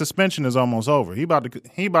 but that suspension is almost over. He about to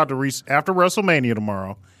after WrestleMania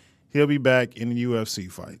tomorrow. He'll be back in the UFC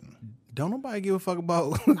fighting. Don't nobody give a fuck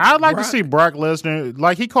about. I'd like to see Brock Lesnar.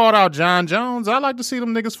 Like he called out John Jones. I'd like to see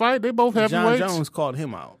them niggas fight. They both heavyweights. John Jones called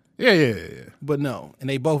him out. Yeah. But no, and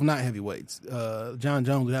they both not heavyweights. John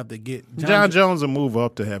Jones would have to get John Jones will move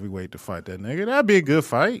up to heavyweight to fight that nigga. That'd be a good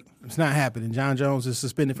fight. It's not happening. John Jones is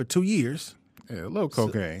suspended for 2 years. Yeah, a little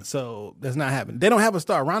cocaine. So that's not happening. They don't have a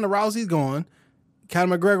star. Ronda Rousey's gone.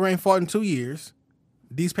 Conor McGregor ain't fought in 2 years.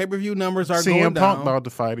 These pay-per-view numbers are going down. CM Punk about to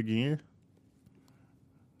fight again.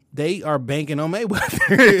 They are banking on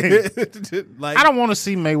Mayweather. I don't want to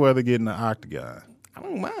see Mayweather get in the octagon. I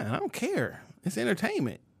don't mind. I don't care. It's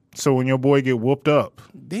entertainment. So when your boy get whooped up,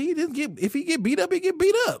 if he get beat up, he get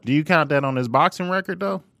beat up. Do you count that on his boxing record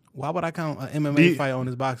though? Why would I count an MMA fight on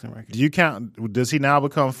his boxing record? Do you count? Does he now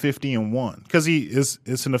become 50-1? Because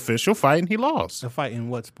it's an official fight and he lost. A fight in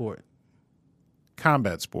what sport?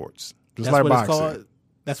 Combat sports. Just That's like what boxing. It's called?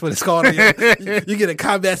 That's what it's called. You get a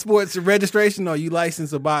combat sports registration, or you a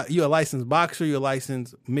licensed boxer, you're a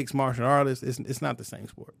licensed mixed martial artist. It's not the same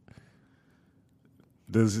sport.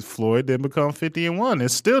 Does Floyd then become 50-1?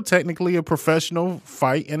 It's still technically a professional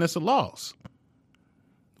fight, and it's a loss.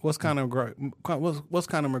 What's Conor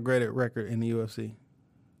McGregor's record in the UFC?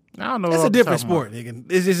 I don't know. It's a different sport,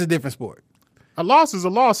 nigga. It's just a different sport. A loss is a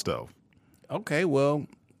loss, though. Okay, well,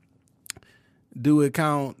 do it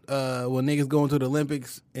count when niggas go into the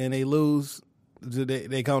Olympics and they lose? Do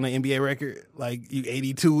they count an NBA record like you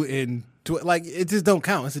 82 and like it just don't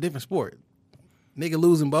count. It's a different sport. Nigga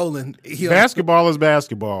losing bowling. Basketball is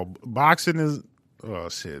basketball. Boxing is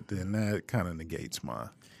shit. Then that kind of negates my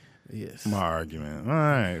argument. All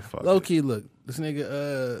right, fuck low key. Look, this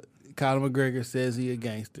nigga Conor McGregor says he a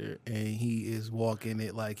gangster and he is walking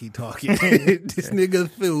it like he talking. This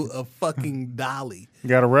nigga threw a fucking dolly.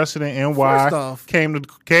 Got arrested in NY. First off, came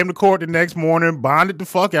to court the next morning, bonded the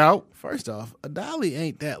fuck out. First off, a dolly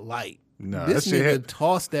ain't that light. No, this nigga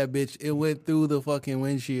tossed that bitch. It went through the fucking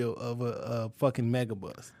windshield of a fucking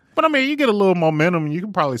megabus. But I mean, you get a little momentum, you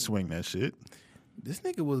can probably swing that shit. This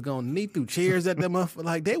nigga was gonna knee through chairs at that motherfucker.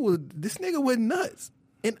 Like this nigga went nuts.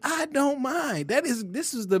 And I don't mind.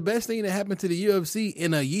 This is the best thing that happened to the UFC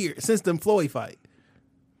in a year since the Floyd fight.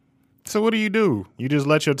 So what do? You just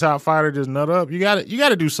let your top fighter just nut up? You got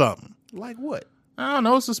to do something. Like what? I don't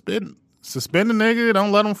know. Suspend the nigga.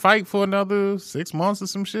 Don't let him fight for another 6 months or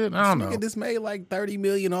some shit. I don't know. Nigga just made like $30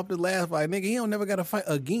 million off the last fight. Nigga, he don't never got to fight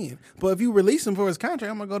again. But if you release him for his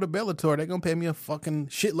contract, I'm gonna go to Bellator. They're gonna pay me a fucking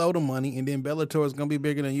shitload of money, and then Bellator is gonna be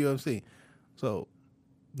bigger than UFC. So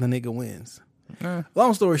the nigga wins.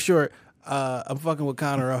 Long story short, I'm fucking with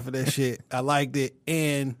Conor off of that shit. I liked it,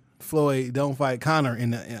 and Floyd don't fight Conor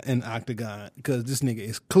in the octagon because this nigga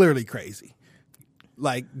is clearly crazy.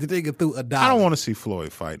 Like the nigga threw $1. I don't want to see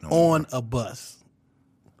Floyd fight no more. On a bus.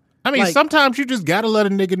 I mean, like, sometimes you just gotta let a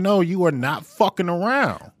nigga know you are not fucking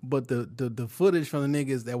around. But the footage from the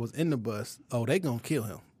niggas that was in the bus, they gonna kill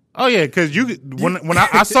him. Oh yeah, because when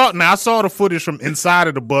I saw the footage from inside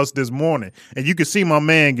of the bus this morning, and you could see my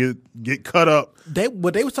man get cut up.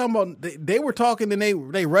 What they was talking about, they were talking and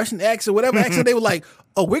they Russian accent, whatever accent, they were like,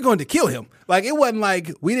 "Oh, we're going to kill him." Like it wasn't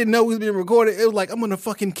like we didn't know he was being recorded. It was like, "I'm gonna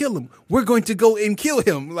fucking kill him. We're going to go and kill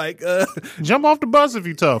him." Like jump off the bus if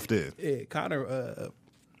you tough, then. Yeah, Conor.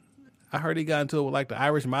 I heard he got into it with like the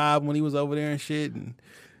Irish mob when he was over there and shit, and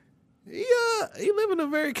he living a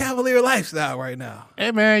very cavalier lifestyle right now.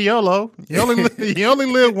 Hey man, YOLO. You only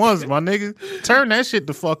live once, my nigga. Turn that shit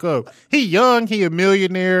the fuck up. He young, he a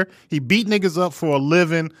millionaire. He beat niggas up for a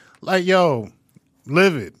living. Like, yo,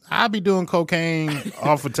 live it. I be doing cocaine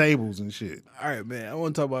off of tables and shit. All right, man. I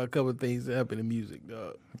want to talk about a couple of things that happen in music,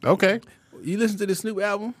 dog. Okay. You listen to the Snoop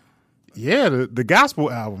album? Yeah, the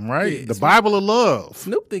gospel album, right? Yeah, the Bible of Love.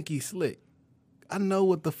 Snoop think he's slick. I know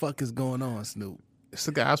what the fuck is going on, Snoop. It's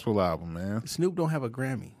the gospel album, man. Snoop don't have a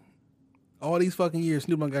Grammy. All these fucking years,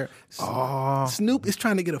 Snoop don't got. Snoop is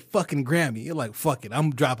trying to get a fucking Grammy. You're like, fuck it,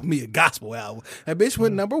 I'm dropping me a gospel album. That bitch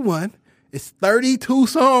went number one. It's 32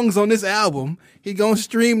 songs on this album. He gonna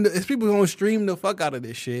stream. People gonna stream the fuck out of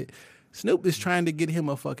this shit. Snoop is trying to get him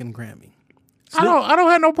a fucking Grammy. I don't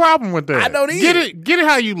have no problem with that. I don't either. Get it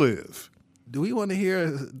how you live. Do we want to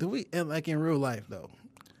hear? Do we like in real life though?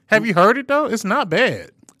 Have you heard it though? It's not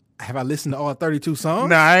bad. Have I listened to all 32 songs?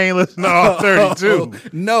 Nah, I ain't listened to all 32.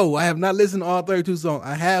 No, I have not listened to all 32 songs.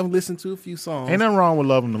 I have listened to a few songs. Ain't nothing wrong with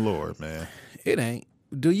loving the Lord, man. It ain't.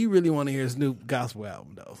 Do you really want to hear Snoop gospel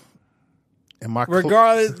album though?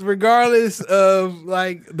 Regardless of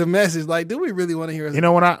like the message, like, do we really want to hear? You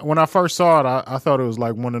know, when I first saw it, I thought it was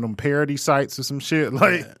like one of them parody sites or some shit.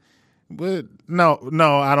 Like, yeah. But no,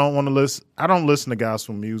 I don't want to listen. I don't listen to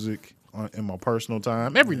gospel music in my personal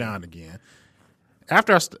time. Every now and again,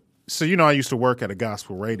 after so you know, I used to work at a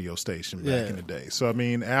gospel radio station back in the day. So I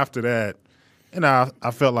mean, after that,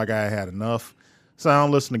 I felt like I had enough. So I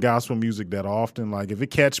don't listen to gospel music that often. Like if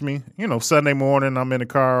it catch me, you know, Sunday morning, I'm in the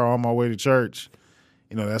car on my way to church.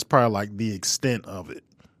 You know, that's probably like the extent of it.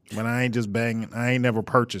 But I ain't just banging. I ain't never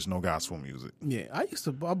purchased no gospel music. Yeah, I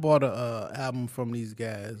bought a album from these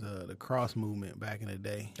guys, the Cross Movement, back in the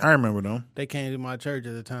day. I remember them. They came to my church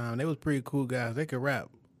at the time. They was pretty cool guys. They could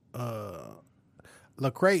rap.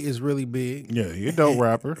 Lecrae is really big. Yeah, he's a dope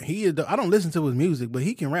rapper. He is. I don't listen to his music, but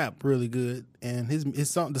he can rap really good. And his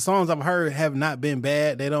song, the songs I've heard have not been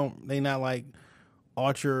bad. They not like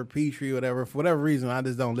Archer or Petrie or whatever. For whatever reason, I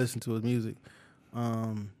just don't listen to his music.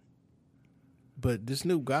 But this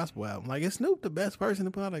Snoop gospel album, like, is Snoop the best person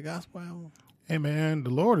to put out a gospel album? Hey man, the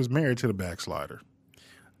Lord is married to the backslider.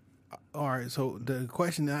 All right, so the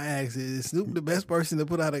question I ask is Snoop the best person to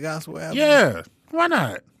put out a gospel album? Yeah, why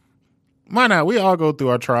not? Why not? We all go through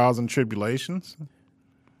our trials and tribulations.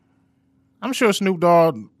 I'm sure Snoop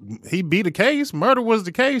Dogg, he beat a case. Murder was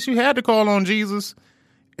the case. You had to call on Jesus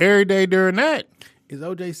every day during that. Is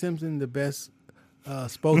O.J. Simpson the best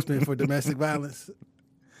spokesman for domestic violence?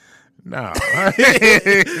 No.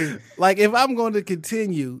 Like, if I'm going to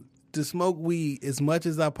continue to smoke weed as much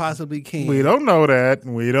as I possibly can. We don't know that.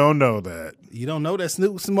 We don't know that. You don't know that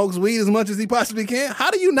Snoop smokes weed as much as he possibly can?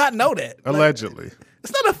 How do you not know that? Allegedly. Like,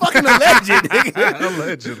 it's not a fucking alleged.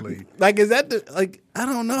 Allegedly. Like, is that I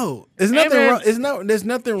don't know. There's nothing wrong. There's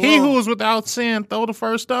nothing wrong. He who is without sin, throw the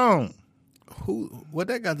first stone. What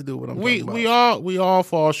that got to do with what I'm talking about? We all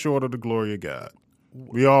fall short of the glory of God.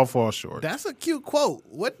 We all fall short. That's a cute quote.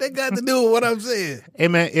 What that got to do with what I'm saying? Hey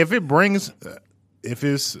man, if it brings, if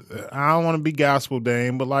it's, I don't want to be gospel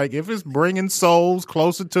dame, but like if it's bringing souls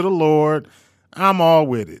closer to the Lord, I'm all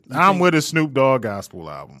with it. I'm with a Snoop Dogg gospel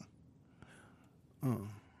album.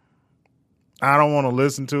 I don't want to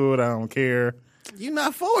listen to it. I don't care. You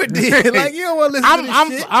not for it, then. Like you don't want to listen to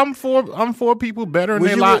this shit. I'm for people bettering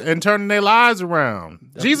their lives and turning their lives around.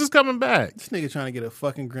 Jesus coming back. This nigga trying to get a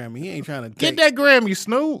fucking Grammy. He ain't trying to get that Grammy,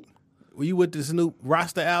 Snoop. Were you with the Snoop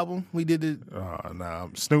Rasta album? We did it. Nah,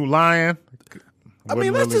 Snoop Lion. I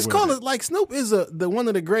mean, let's just call it like Snoop is the one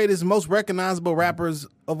of the greatest, most recognizable rappers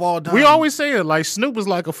of all time. We always say it like Snoop is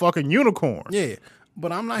like a fucking unicorn. Yeah,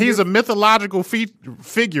 but I'm not. He's a mythological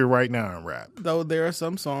figure right now in rap. Though there are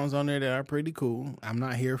some songs on there that are pretty cool. I'm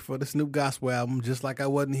not here for the Snoop gospel album, just like I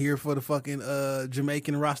wasn't here for the fucking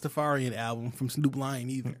Jamaican Rastafarian album from Snoop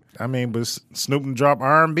Lion either. I mean, but Snoop dropped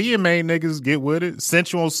R&B and made niggas get with it.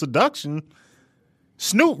 Sensual Seduction.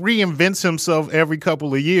 Snoop reinvents himself every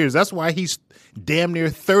couple of years. That's why he's damn near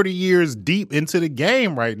 30 years deep into the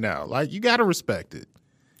game right now. Like, you got to respect it.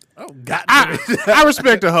 Oh, God. I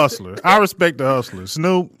respect the hustler. I respect the hustler.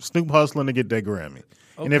 Snoop hustling to get that Grammy.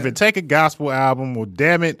 Okay. And if it take a gospel album, well,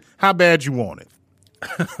 damn it, how bad you want it?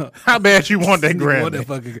 How bad you want that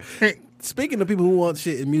Grammy? Speaking of people who want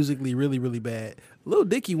shit musically really, really bad, Lil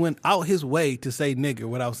Dicky went out his way to say nigga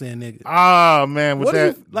without saying nigga. Oh, man.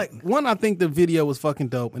 I think the video was fucking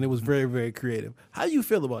dope and it was very, very creative. How do you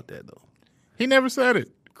feel about that, though? He never said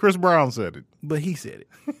it. Chris Brown said it. But he said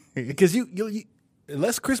it. Because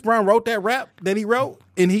unless Chris Brown wrote that rap that he wrote,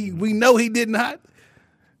 and we know he did not.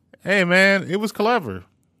 Hey, man, it was clever.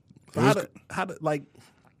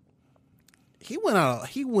 He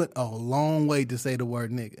went a long way to say the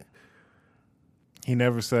word nigga. He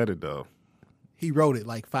never said it, though. He wrote it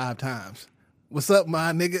like 5 times. What's up,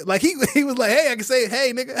 my nigga? Like he was like, hey, I can say,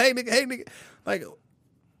 hey nigga, hey nigga, hey nigga. Like,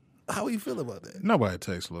 how you feel about that? Nobody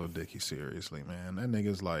takes Lil Dicky seriously, man. That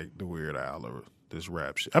nigga's like the Weird Al of this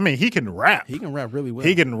rap shit. I mean, he can rap. He can rap really well.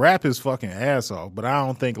 He can rap his fucking ass off, but I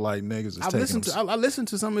don't think like niggas is taking him. I listened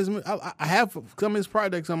to some of his. I have some of his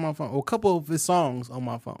projects on my phone, or a couple of his songs on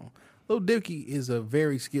my phone. Lil Dicky is a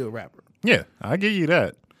very skilled rapper. Yeah, I give you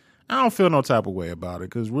that. I don't feel no type of way about it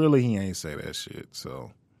because really he ain't say that shit.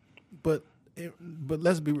 So, but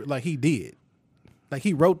let's be like he did, like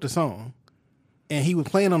he wrote the song, and he was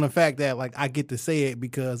playing on the fact that like I get to say it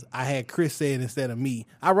because I had Chris say it instead of me.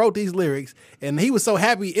 I wrote these lyrics, and he was so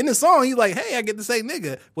happy in the song. He's like, "Hey, I get to say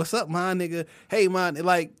nigga. What's up, my nigga? Hey, man,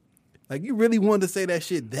 like you really wanted to say that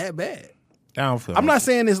shit that bad." I don't feel. I'm not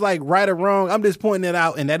saying it's like right or wrong. I'm just pointing it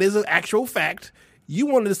out, and that is an actual fact. You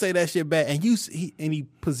wanted to say that shit back, and he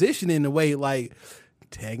positioned it in a way like,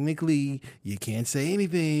 technically, you can't say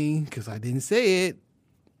anything because I didn't say it.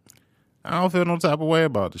 I don't feel no type of way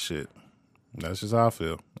about the shit. That's just how I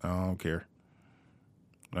feel. I don't care.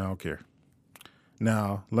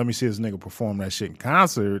 Now, let me see this nigga perform that shit in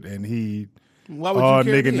concert, and he... Why would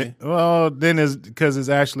you care then? Well, then it's because it's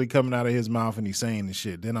actually coming out of his mouth and he's saying the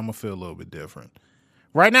shit. Then I'm going to feel a little bit different.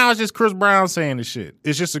 Right now, it's just Chris Brown saying the shit.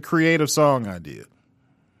 It's just a creative song idea.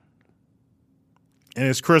 And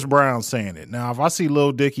it's Chris Brown saying it. Now, if I see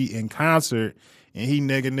Lil Dicky in concert and he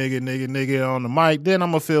nigga on the mic, then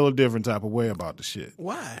I'm going to feel a different type of way about the shit.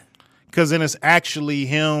 Why? Because then it's actually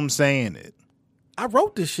him saying it. I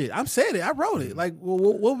wrote this shit. I said it. I wrote it. Like, well,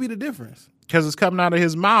 what would be the difference? Because it's coming out of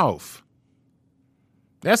his mouth.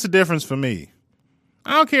 That's the difference for me.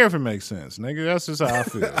 I don't care if it makes sense, nigga. That's just how I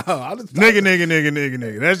feel.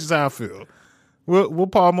 Nigga. That's just how I feel.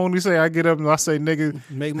 What Paul Mooney say? I get up and I say, nigga.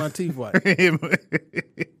 Make my teeth white.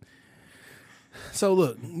 So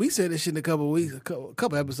look, we said this shit a couple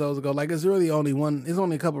episodes ago. Like it's really only one. It's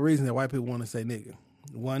only a couple reasons that white people want to say nigga.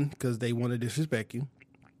 One, because they want to disrespect you.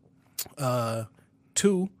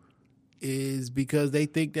 2 is because they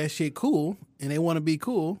think that shit cool and they want to be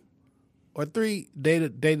cool. Or 3, they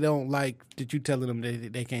don't like that you telling them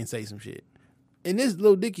they can't say some shit. In this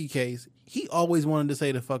Lil Dicky case, he always wanted to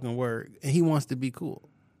say the fucking word, and he wants to be cool.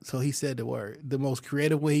 So he said the word the most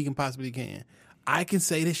creative way he can possibly can. I can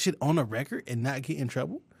say this shit on a record and not get in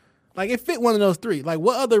trouble? Like, it fit one of those 3. Like,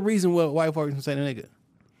 what other reason would white folks say the nigga?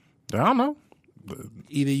 I don't know.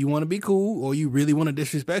 Either you want to be cool or you really want to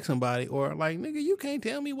disrespect somebody, or like, nigga, you can't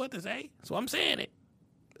tell me what to say, so I'm saying it.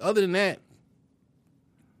 Other than that,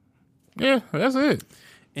 yeah, that's it.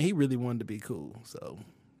 And he really wanted to be cool, so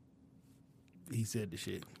he said the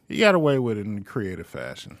shit. He got away with it in a creative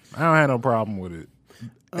fashion. I don't have no problem with it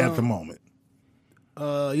at the moment.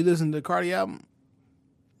 You listen to the Cardi album?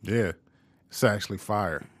 Yeah, it's actually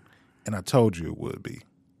fire. And I told you it would be.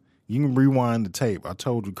 You can rewind the tape. I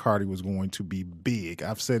told you Cardi was going to be big.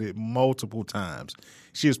 I've said it multiple times.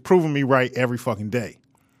 She has proven me right every fucking day.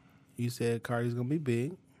 You said Cardi's going to be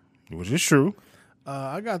big. Which is true.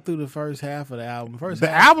 I got through the first half of the album.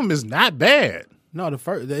 Album is not bad. No, the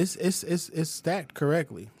first it's stacked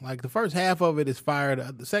correctly. Like the first half of it is fire.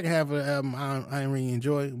 The second half of the album I didn't really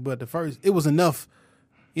enjoy, but the first it was enough.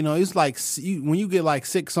 You know, it's like when you get like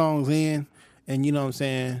 6 songs in, and you know what I'm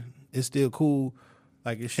saying, it's still cool.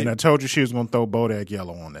 Like it should. And I told you she was gonna throw Bodak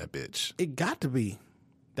Yellow on that bitch. It got to be.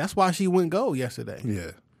 That's why she went gold yesterday.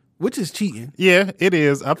 Yeah. Which is cheating. Yeah, it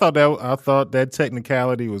is. I thought that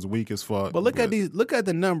technicality was weak as fuck. But look at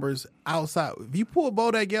the numbers outside. If you pull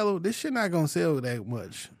Bodak Yellow, this shit not gonna sell that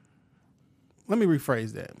much. Let me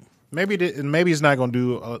rephrase that. Maybe it's not gonna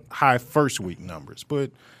do high first week numbers,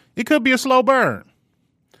 but it could be a slow burn.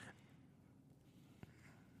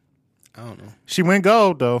 I don't know. She went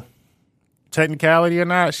gold though. Technicality or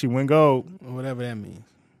not, she went gold. Whatever that means.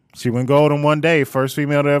 She went gold in one day. First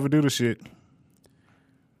female to ever do the shit.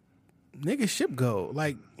 Niggas ship gold.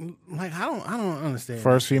 Like I don't understand.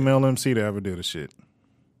 First female MC to ever do the shit.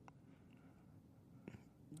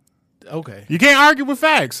 Okay. You can't argue with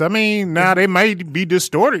facts. I mean, now they might be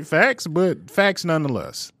distorted facts, but facts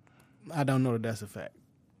nonetheless. I don't know that that's a fact.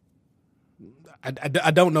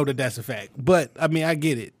 I don't know that that's a fact. But I mean, I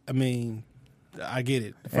get it. I get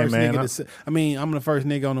it. The first nigga I'm the first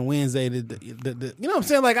nigga on a Wednesday you know what I'm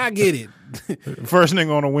saying? Like I get it. First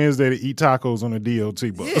nigga on a Wednesday to eat tacos on a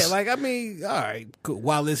DOT bus. Yeah, like I mean, all right, cool.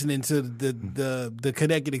 While listening to the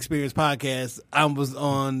Connected Experience podcast, I was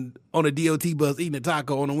on a DOT bus eating a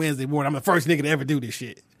taco on a Wednesday morning. I'm the first nigga to ever do this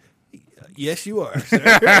shit. Yes, you are, sir.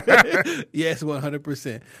 Yes,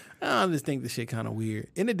 100%. I just think this shit kind of weird.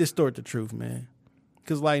 And it distort the truth, man.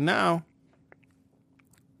 Because like now,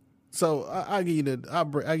 so I'll give you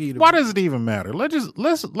the. Why does it even matter?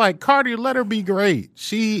 Let's like Cardi. Let her be great.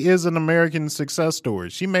 She is an American success story.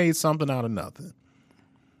 She made something out of nothing.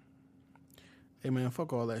 Hey man,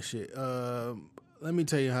 fuck all that shit. Let me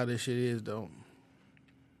tell you how this shit is though.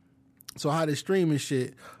 So how this streaming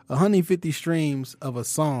shit, 150 streams of a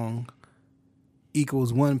song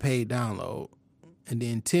equals 1 paid download, and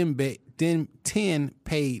then 10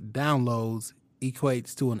 paid downloads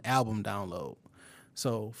equates to an album download.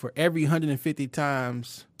 So for every 150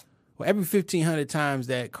 times, well, every 1,500 times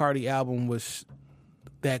that Cardi's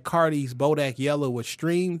Bodak Yellow was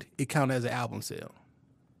streamed, it counted as an album sale.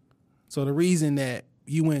 So the reason that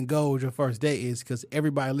you went gold your first day is because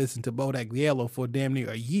everybody listened to Bodak Yellow for damn near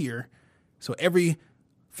a year. So every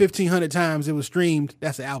 1,500 times it was streamed,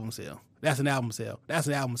 that's an album sale. That's an album sale. That's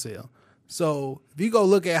an album sale. So if you go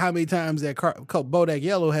look at how many times that Bodak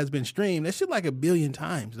Yellow has been streamed, that shit like 1 billion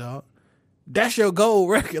times, dog. That's your gold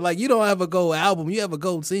record. Like, you don't have a gold album. You have a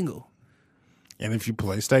gold single. And if you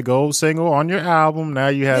place that gold single on your album, now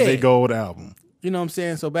you have a gold album. You know what I'm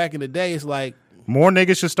saying? So back in the day, it's like... More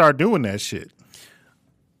niggas should start doing that shit.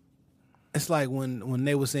 It's like when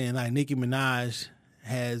they were saying, like, Nicki Minaj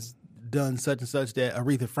has done such and such that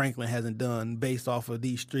Aretha Franklin hasn't done based off of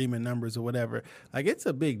these streaming numbers or whatever. Like, it's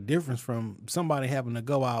a big difference from somebody having to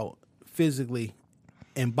go out physically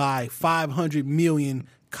and buy 500 million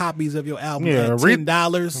copies of your album at $10.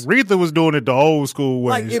 Aretha was doing it the old school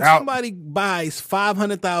way. Like if somebody buys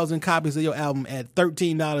 500,000 copies of your album at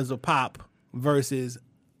 $13 a pop versus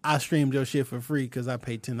I streamed your shit for free because I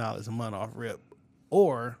paid $10 a month off rip,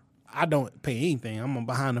 or I don't pay anything. I'm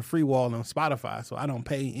behind the free wall on Spotify, so I don't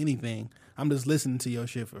pay anything. I'm just listening to your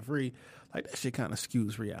shit for free. Like that shit kind of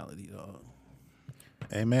skews reality, dog.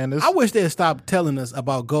 Hey man, I wish they'd stop telling us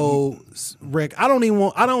about gold rec. I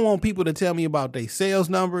don't want people to tell me about their sales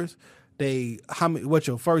numbers, what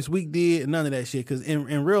your first week did, none of that shit. Because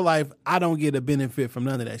in real life, I don't get a benefit from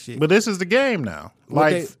none of that shit. But this is the game now.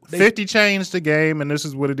 Like 50 changed the game, and this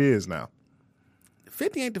is what it is now.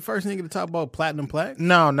 50 ain't the first nigga to talk about platinum plaques.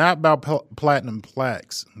 No, not about platinum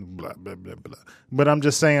plaques. Blah, blah, blah, blah. But I'm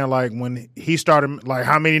just saying, like, when he started, like,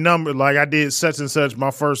 how many numbers, like, I did such and such my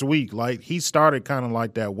first week. Like, he started kind of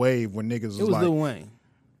like that wave when niggas was like. It was Lil Wayne,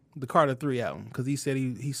 the Carter 3 album, because he said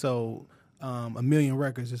he sold 1 million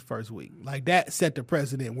records his first week. Like, that set the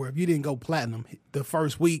precedent where if you didn't go platinum the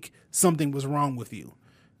first week, something was wrong with you.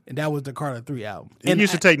 And that was the Carter 3 album. It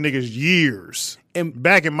used to take niggas years. And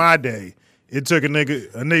back in my day, it took a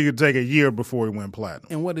nigga to take a year before he went platinum.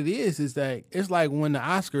 And what it is that it's like when the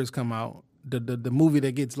Oscars come out, the movie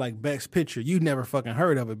that gets like Best Picture, you never fucking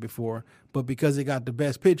heard of it before, but because it got the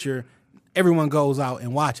Best Picture, everyone goes out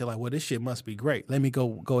and watch it. Like, well, this shit must be great. Let me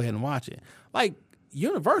go ahead and watch it. Like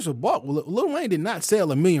Universal bought Lil Wayne did not sell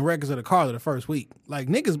 1 million records of the Carter the first week. Like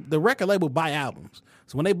niggas, the record label buy albums.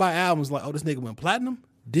 So when they buy albums, like, oh, this nigga went platinum.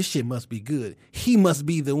 This shit must be good. He must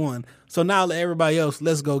be the one. So now everybody else,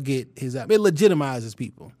 let's go get his album. It legitimizes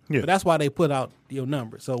people. Yeah. But that's why they put out your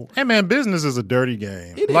number. So hey man, business is a dirty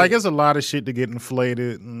game. It's a lot of shit to get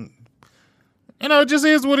inflated. And, it just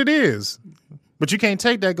is what it is. But you can't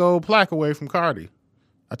take that gold plaque away from Cardi.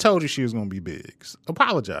 I told you she was gonna be big.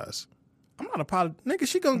 Apologize. I'm not apologizing. Nigga,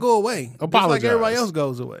 she gonna go away. Apologize. Just like everybody else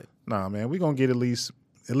goes away. Nah, man, we gonna get at least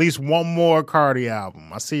one more Cardi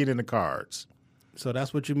album. I see it in the cards. So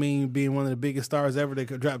that's what you mean being one of the biggest stars ever that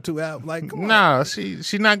could drop 2 albums? Like, come on. Nah,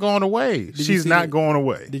 she's not going away. She's not going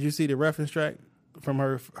away. Did you see the reference track from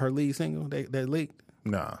her lead single that leaked?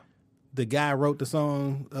 Nah. The guy wrote the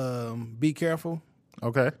song Be Careful.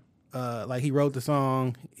 Okay. Like he wrote the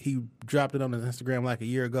song, he dropped it on his Instagram like a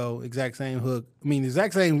year ago. Exact same hook. I mean,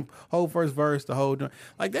 exact same whole first verse, the whole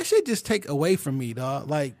like that shit just take away from me, dog.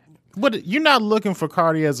 Like, but you're not looking for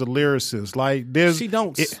Cardi as a lyricist. Like, she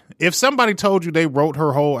don't. If somebody told you they wrote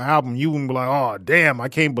her whole album, you wouldn't be like, "Oh, damn, I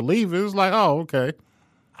can't believe it." It's like, "Oh, okay."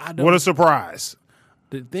 What a surprise.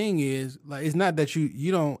 The thing is, like, it's not that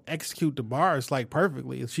you don't execute the bars like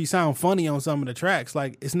perfectly. She sound funny on some of the tracks.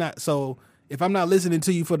 Like, it's not so. If I'm not listening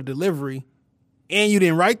to you for the delivery and you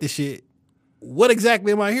didn't write the shit, what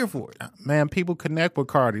exactly am I here for? Man, people connect with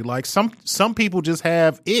Cardi. Like some people just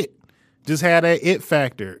have it. Just had that it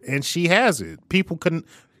factor, and she has it.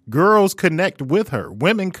 Girls connect with her.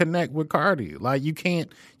 Women connect with Cardi. Like you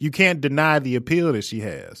can't deny the appeal that she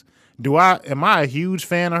has. Am I a huge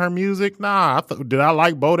fan of her music? Nah. Did I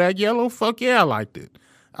like Bodak Yellow? Fuck yeah, I liked it.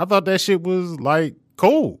 I thought that shit was like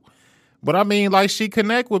cool. But I mean, like, she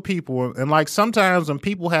connect with people. And like sometimes when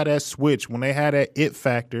people have that switch, when they have that it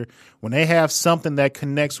factor, when they have something that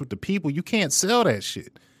connects with the people, you can't sell that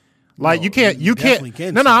shit. Like No, you can't.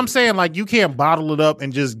 No, sell I'm it. saying like you can't bottle it up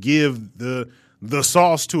and just give the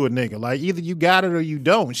sauce to a nigga. Like either you got it or you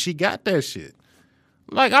don't. She got that shit.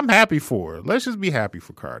 Like I'm happy for her. Let's just be happy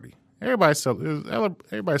for Cardi. Everybody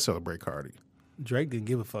celebrate Cardi. Drake didn't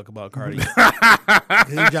give a fuck about Cardi. He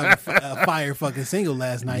dropped a fire fucking single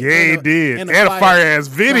last night. Yeah, he did. And a fire-ass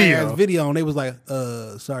video. And they was like,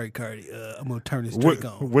 sorry, Cardi, I'm going to turn this Drake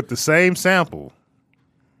on. With the same sample.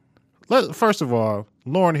 First of all,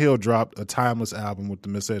 Lauryn Hill dropped a timeless album with the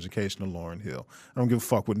Miseducation of Lauryn Hill. I don't give a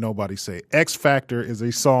fuck what nobody say. X Factor is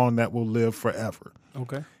a song that will live forever.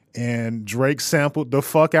 Okay. And Drake sampled the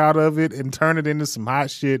fuck out of it and turned it into some hot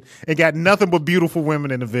shit. It got nothing but beautiful women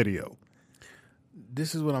in the video.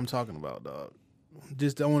 This is what I'm talking about, dog.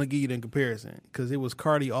 Just I want to give you the comparison because it was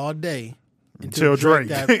Cardi all day until Drake.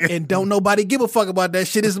 And don't nobody give a fuck about that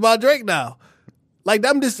shit. It's about Drake now. Like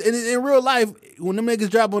I'm just in real life when them niggas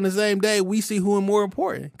drop on the same day, we see who is more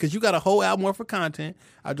important because you got a whole album worth of content.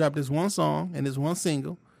 I dropped this one song and this one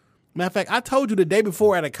single. Matter of fact, I told you the day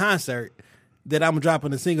before at a concert that I'm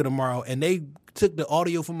dropping a single tomorrow, and they took the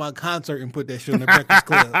audio from my concert and put that shit on the Breakfast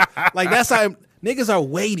Club. Like that's how niggas are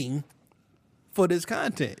waiting for this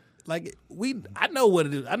content. Like I know what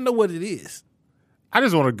it is. I know what it is. I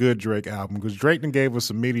just want a good Drake album because Drake done gave us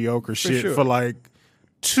some mediocre shit sure. for like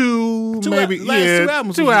two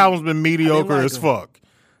albums been mediocre like as them. fuck.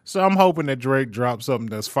 So I'm hoping that Drake drops something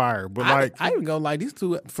that's fire. But I even go like these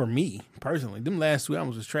two for me personally. Them last 2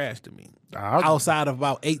 albums was trash to me. Outside of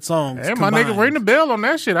about 8 songs. Hey, my nigga, ring the bell on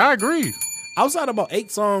that shit. I agree. Outside of about 8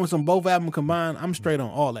 songs on both albums combined, I'm straight on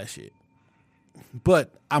all that shit. But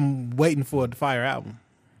I'm waiting for the fire album.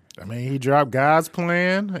 I mean, he dropped God's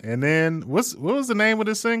Plan, and then what was the name of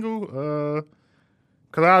the single?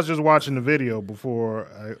 Because I was just watching the video before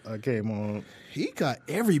I came on. He got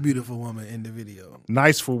every beautiful woman in the video.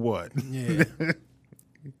 Nice for what? Yeah.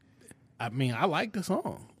 I mean, I like the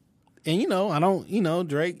song. And, I don't,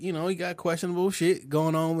 Drake, he got questionable shit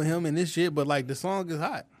going on with him and this shit, but, like, the song is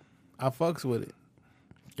hot. I fucks with it.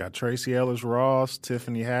 Got Tracy Ellis Ross,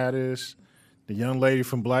 Tiffany Haddish, the young lady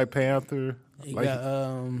from Black Panther. He got,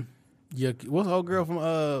 what's the old girl from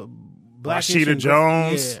Black Rashida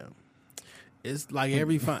Jones. Yeah. It's like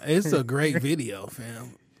it's a great video,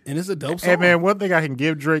 fam. And it's a dope song. Hey, man, one thing I can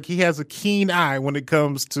give Drake, he has a keen eye when it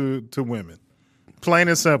comes to women. Plain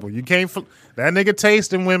and simple. You can't. That nigga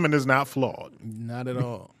taste in women is not flawed. Not at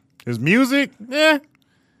all. His music, it's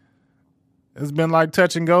been like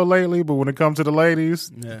touch and go lately. But when it comes to the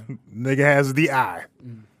ladies, nigga has the eye,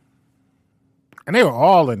 and they were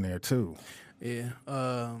all in there too. Yeah.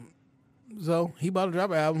 So he about to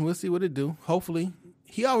drop an album. We'll see what it do. Hopefully,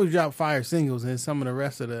 he always drop fire singles, and some of the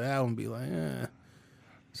rest of the album be like,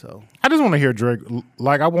 So I just want to hear Drake.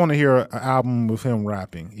 Like I want to hear an album with him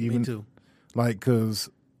rapping. Even me too. Like because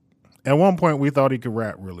at one point we thought he could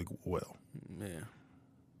rap really well. Yeah.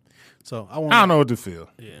 So I don't know what to feel.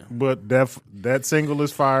 Yeah. But that single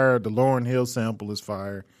is fire. The Lauryn Hill sample is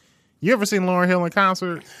fire. You ever seen Lauryn Hill in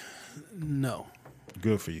concert? No.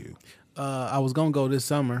 Good for you. I was gonna go this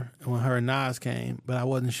summer when her and Nas came, but I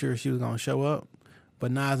wasn't sure she was gonna show up.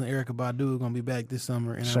 But Nas and Erykah Badu are gonna be back this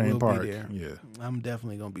summer, and I Shane will Park. be there. Yeah. I'm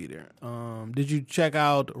definitely gonna be there. Did you check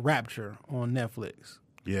out Rapture on Netflix?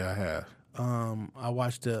 Yeah, I have. I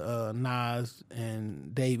watched the Nas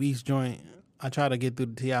and Dave East joint. I tried to get through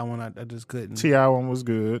the T.I. one. I just couldn't. T.I. one was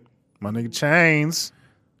good. My nigga Chains.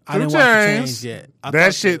 I didn't watch the Chains yet.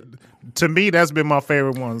 That shit, to me, that's been my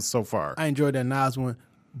favorite one so far. I enjoyed that Nas one,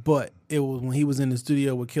 but it was when he was in the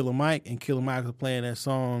studio with Killer Mike, and Killer Mike was playing that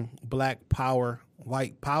song Black Power,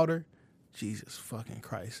 White Powder. Jesus fucking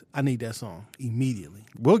Christ. I need that song immediately.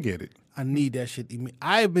 We'll get it. I need that shit.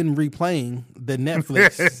 I've been replaying the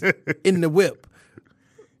Netflix in the whip.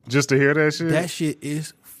 Just to hear that shit? That shit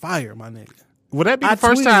is fire, my nigga. Would that be I the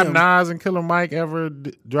first tweeted time him. Nas and Killer Mike ever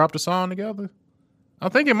dropped a song together? I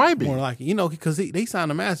think it might be. More like it. You know, because they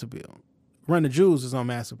signed a Master Appeal. Run the Jewels is on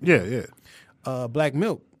Master Appeal. Yeah, yeah. Black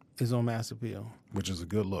Milk is on Master Appeal. Which is a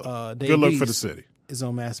good look. Dave Good look for East the city. Is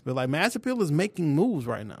on Master Appeal. Like, Master Appeal is making moves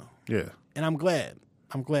right now. Yeah. And I'm glad.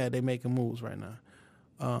 I'm glad they making moves right now.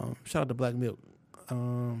 Shout out to Black Milk.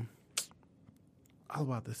 I was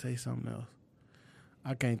about to say something else.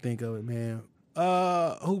 I can't think of it, man.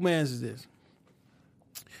 Who Mans Is This?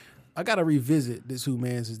 I got to revisit this Who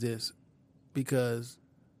Mans Is This because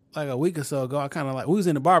like a week or so ago, I kind of we was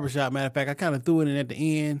in the barbershop, matter of fact, I kind of threw it in at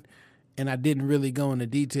the end and I didn't really go into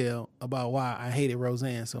detail about why I hated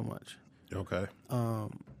Roseanne so much. Okay.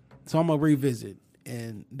 So I'm going to revisit.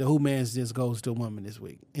 And the Who Mans This goes to a woman this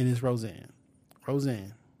week, and it's Roseanne.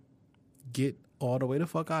 Roseanne, get all the way the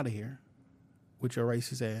fuck out of here with your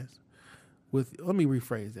racist ass. Let me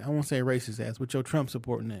rephrase that. I won't say racist ass, with your Trump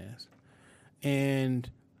supporting ass. And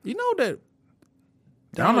you know that.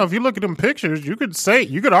 I don't know if you look at them pictures, you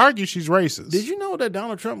could argue she's racist. Did you know that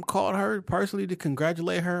Donald Trump called her personally to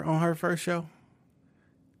congratulate her on her first show?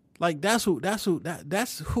 Like that's who has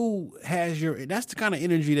that's the kind of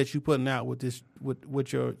energy that you putting out with this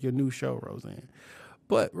with your new show, Roseanne.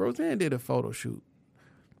 But Roseanne did a photo shoot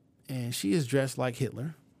and she is dressed like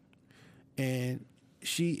Hitler and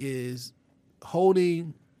she is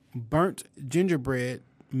holding burnt gingerbread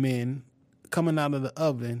men coming out of the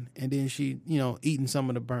oven and then she, eating some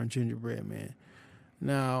of the burnt gingerbread men.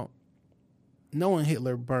 Now, knowing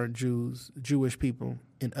Hitler burnt Jewish people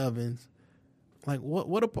in ovens, like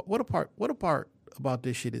what a part about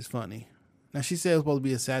this shit is funny. Now she said it's supposed to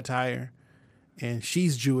be a satire, and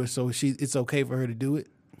she's Jewish, so it's okay for her to do it.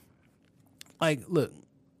 Like, look,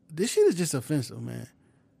 this shit is just offensive, man.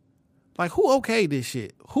 Like, who okayed this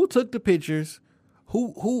shit? Who took the pictures?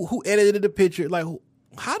 Who edited the picture? Like,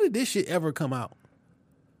 how did this shit ever come out?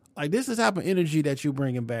 Like, this is the type of energy that you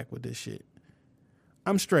bringing back with this shit.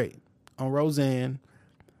 I'm straight on Roseanne.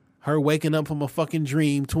 Her waking up from a fucking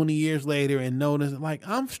dream 20 years later and noticing, like,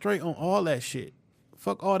 I'm straight on all that shit.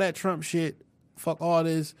 Fuck all that Trump shit. Fuck all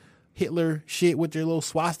this Hitler shit with your little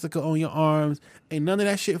swastika on your arms. Ain't none of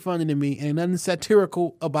that shit funny to me. Ain't nothing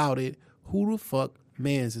satirical about it. Who the fuck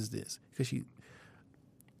mans is this? Because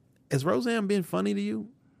has Roseanne been funny to you?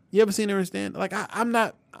 You ever seen her stand? Like, I'm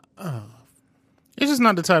not. It's just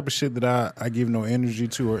not the type of shit that I give no energy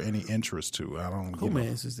to or any interest to. I don't. Who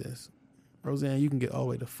mans is this? Roseanne, you can get all the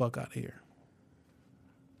way the fuck out of here.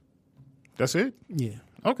 That's it? Yeah.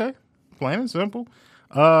 Okay. Plain and simple.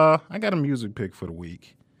 I got a music pick for the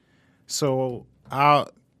week. So I'll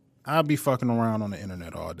be fucking around on the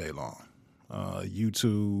internet all day long.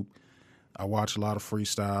 YouTube. I watch a lot of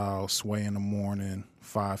freestyle, Sway in the Morning,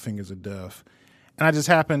 Five Fingers of Death. And I just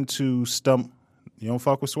happened to stump. You don't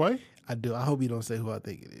fuck with Sway? I do. I hope you don't say who I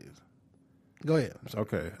think it is. Go ahead.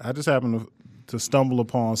 Okay. I just happened to stumble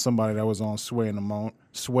upon somebody that was on Sway in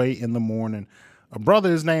the Morning. A brother,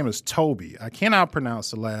 his name is Toby. I cannot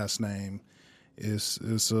pronounce the last name.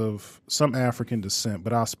 It's of some African descent,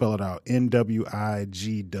 but I'll spell it out.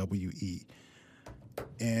 Nwigwe.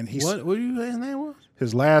 And what did you say his name was?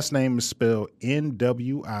 His last name is spelled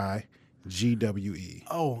Nwigwe.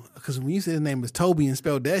 Oh, because when you said his name was Toby and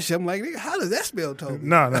spelled that shit, I'm like, nigga, how does that spell Toby?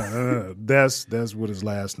 No. That's what his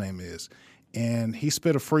last name is. And he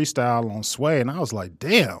spit a freestyle on Sway, and I was like,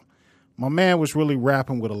 damn, my man was really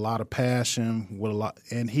rapping with a lot of passion,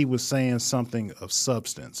 and he was saying something of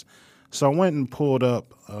substance. So I went and pulled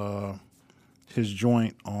up his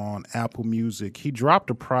joint on Apple Music. He dropped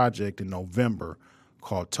a project in November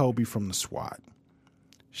called Toby from the SWAT.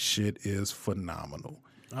 Shit is phenomenal.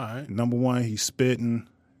 All right. Number one, he's spitting.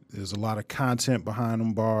 There's a lot of content behind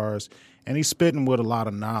them bars, and he's spitting with a lot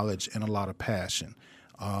of knowledge and a lot of passion.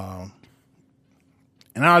 And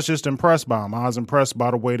I was just impressed by him. I was impressed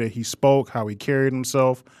by the way that he spoke, how he carried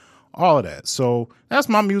himself, all of that. So that's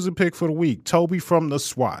my music pick for the week. Toby from the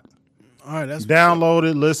SWAT. All right, that's download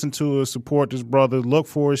it, listen to it, support this brother, look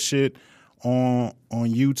for his shit on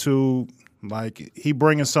YouTube. Like, he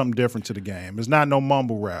bringing something different to the game. It's not no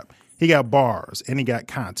mumble rap. He got bars and he got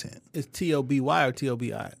content. It's TOBY or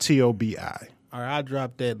TOBI? TOBI. All right, I'll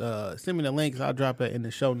drop that. Send me the links. I'll drop that in the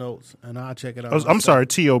show notes, and I'll check it out. I'm sorry,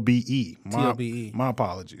 TOBE. TOBE. My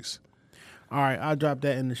apologies. All right, I'll drop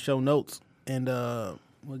that in the show notes, and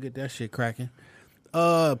we'll get that shit cracking.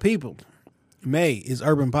 People, May is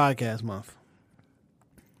Urban Podcast Month.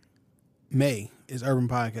 May is Urban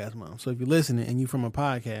Podcast Month. So if you're listening and you're from a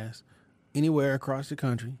podcast anywhere across the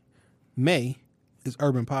country, May is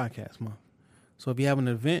Urban Podcast Month. So if you have an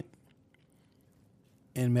event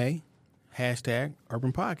in May, hashtag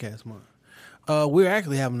Urban Podcast Month. We're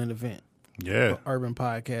actually having an event. Yeah. For Urban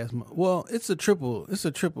Podcast Month. Well, it's a triple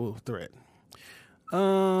threat.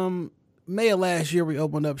 May of last year we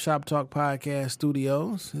opened up Shop Talk Podcast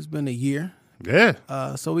Studios. It's been a year.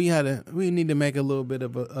 Yeah. So we need to make a little bit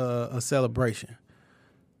of a celebration.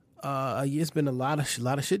 It's been a lot of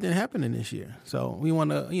shit that happened in this year. So we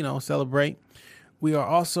want to, celebrate. We are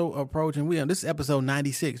also approaching. This is episode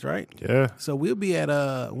 96, right? Yeah. So we'll be at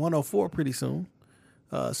 104 pretty soon.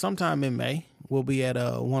 Sometime in May, we'll be at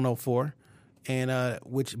 104, and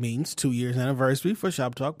which means 2 years anniversary for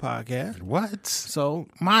Shop Talk Podcast. What? So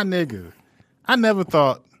my nigga, I never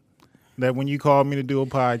thought that when you called me to do a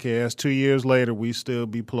podcast, 2 years later we still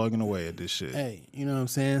be plugging away at this shit. Hey, you know what I'm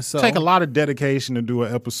saying? So take a lot of dedication to do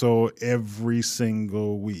an episode every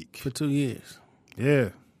single week for 2 years. Yeah.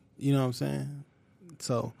 You know what I'm saying?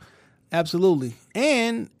 So, absolutely.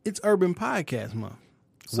 And it's Urban Podcast Month.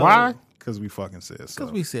 So, why? Because we fucking said so.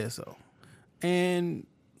 Because we said so. And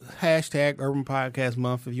hashtag Urban Podcast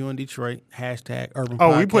Month. If you're in Detroit, hashtag Urban Podcast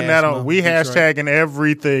Month. Oh, we putting that on. We Detroit. hashtagging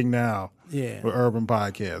everything now. Yeah. For Urban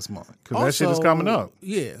Podcast Month. Because that shit is coming up.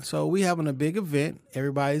 Yeah. So, we having a big event.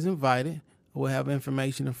 Everybody's invited. We'll have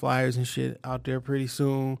information and flyers and shit out there pretty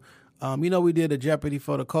soon. We did a Jeopardy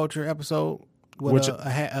for the Culture episode. With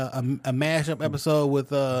a mashup episode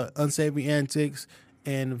with Unsavory Antics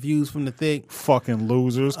and Views from the Thick. Fucking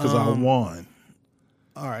losers, because I won.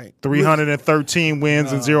 All right. 313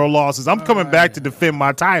 wins and 0 losses. I'm coming back to defend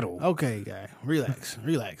my title. Okay, guy. Relax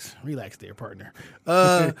there, partner.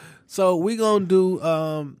 So we're going to do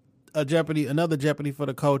another Jeopardy for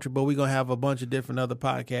the Culture, but we're going to have a bunch of different other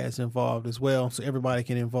podcasts involved as well, so everybody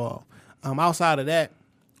can involve. Outside of that,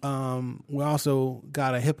 we also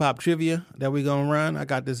got a hip hop trivia that we're gonna run. I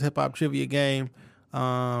got this hip hop trivia game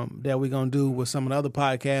that we're gonna do with some of the other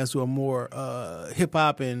podcasts who are more hip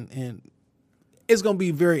hop, and it's gonna be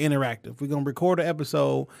very interactive. We're gonna record an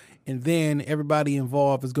episode, and then everybody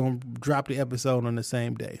involved is gonna drop the episode on the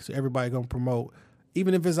same day. So everybody gonna promote,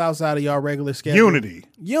 even if it's outside of y'all regular schedule.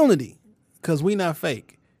 Unity, because we not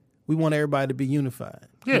fake. We want everybody to be unified.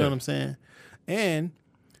 Yeah. You know what I'm saying? And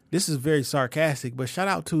this is very sarcastic, but shout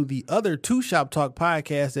out to the other 2 Shop Talk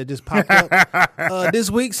podcasts that just popped up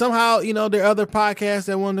this week. Somehow, there are other podcasts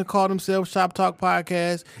that want to call themselves Shop Talk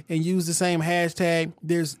Podcast and use the same hashtag.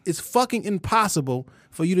 It's fucking impossible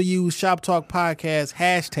for you to use Shop Talk Podcast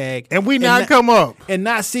hashtag and we not come up and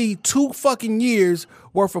not see 2 fucking years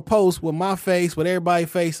worth of posts with my face, with everybody's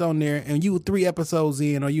face on there, and you 3 episodes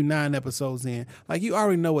in or you 9 episodes in. Like, you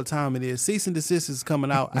already know what time it is. Cease and desist is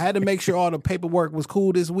coming out. I had to make sure all the paperwork was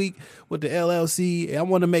cool this week with the LLC. I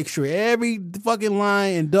want to make sure every fucking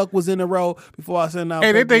line and duck was in a row before I send out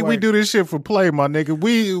paperwork. They think we do this shit for play, my nigga.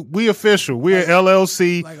 We official. We're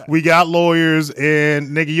LLC. We got lawyers, and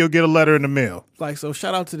nigga, you'll get a letter in the mail. So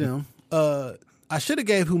shout out to them. I should have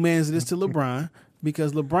gave Humans this to LeBron,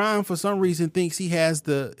 because LeBron, for some reason, thinks he has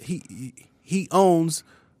he owns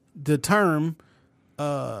the term.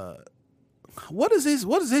 What is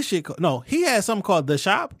this shit called? No, he has something called The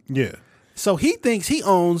Shop. Yeah. So he thinks he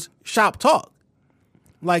owns Shop Talk.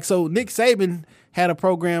 So Nick Saban had a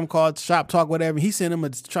program called Shop Talk, whatever. He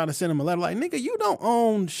trying to send him a letter like, nigga, you don't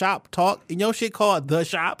own Shop Talk, and your shit called The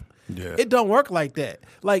Shop. Yeah. It don't work like that.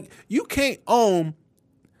 Like, you can't own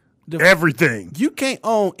everything. You can't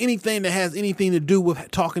own anything that has anything to do with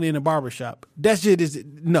talking in a barbershop. That shit is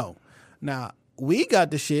no. Now, we got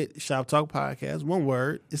the shit, Shop Talk Podcast, one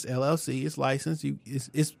word. It's LLC. It's licensed.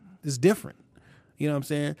 It's different. You know what I'm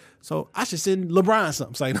saying? So I should send LeBron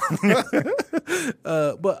something.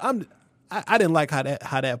 But I didn't like how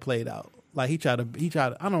that played out. Like, he tried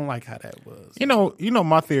to, I don't like how that was. You know,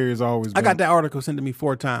 my theory has always been, I got that article sent to me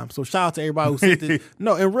 4 times. So shout out to everybody who sent it.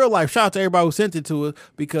 No, in real life, shout out to everybody who sent it to us,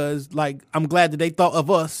 because, like, I'm glad that they thought of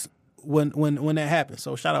us when that happened.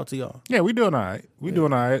 So shout out to y'all. Yeah, we doing all right.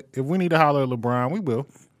 Doing all right. If we need to holler at LeBron, we will.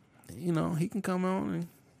 He can come on and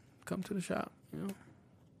come to the shop,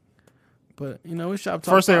 But, it's Shop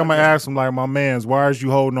Talk. First thing I'm going to ask him, like, my mans, why is you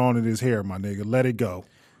holding on to this hair, my nigga? Let it go.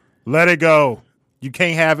 Let it go. You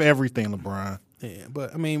can't have everything, LeBron. Yeah,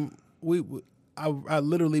 but I mean, I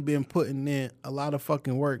literally been putting in a lot of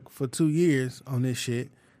fucking work for 2 years on this shit.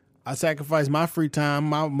 I sacrificed my free time,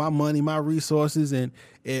 my money, my resources, and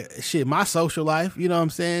shit, my social life. You know what I'm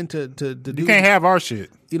saying? To do, You can't have our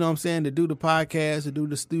shit. you know what I'm saying? To do the podcast, to do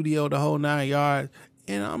the studio, the whole 9 yards.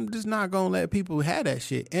 And I'm just not gonna let people have that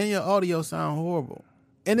shit. And your audio sound horrible.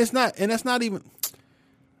 And that's not even.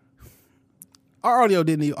 Our audio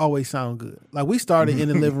didn't always sound good. Like we started in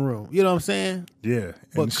the living room. You know what I'm saying? Yeah,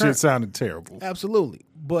 But and shit sounded terrible. Absolutely.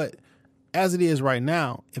 But as it is right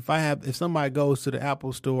now, if somebody goes to the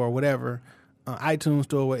Apple store or whatever, iTunes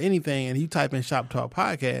store or anything, and you type in Shop Talk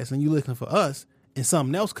Podcast and you looking for us, and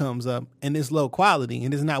something else comes up and it's low quality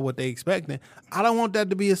and it's not what they expecting, I don't want that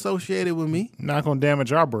to be associated with me. Not gonna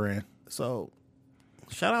damage our brand. So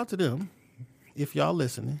shout out to them if y'all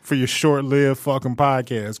listening. For your short-lived fucking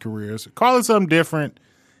podcast careers, call it something different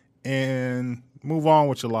and move on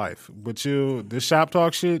with your life. But this Shop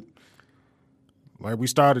Talk shit, like we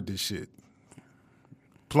started this shit.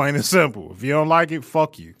 Plain and simple. If you don't like it,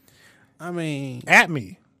 fuck you. I mean, At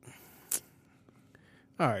me.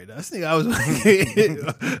 all right. I think I was. I'm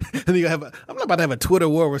not about to have a Twitter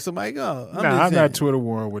war with somebody. I'm not Twitter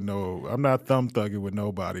warring with I'm not thumb thugging with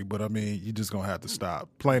nobody. But I mean, you just gonna have to stop.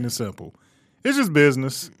 Plain and simple. It's just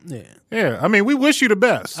business. Yeah, Yeah. I mean, we wish you the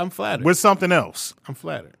best. I'm flattered. With something else. I'm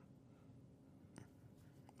flattered.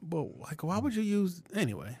 But like, why would you use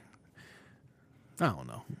anyway? I don't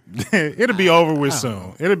know. It'll be over with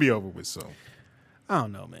soon. It'll be over with soon. I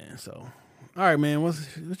don't know, man. So, all right, man.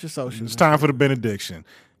 What's your social? It's time for the benediction.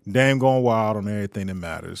 Dame going wild on everything that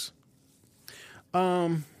matters.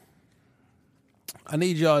 I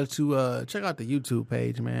need y'all to check out the YouTube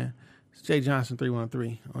page, man. It's Jay Johnson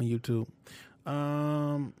 313 on YouTube.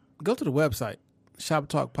 Go to the website,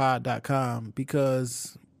 shoptalkpod.com,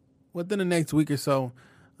 because within the next week or so,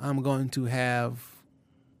 I'm going to have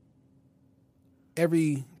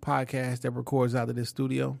every podcast that records out of this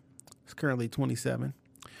studio. It's currently 27.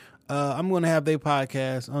 I'm going to have their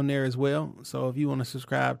podcast on there as well. So if you want to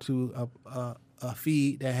subscribe to a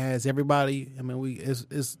feed that has everybody, I mean,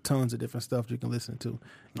 it's tons of different stuff you can listen to.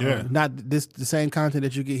 Yeah. The same content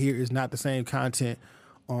that you get here is not the same content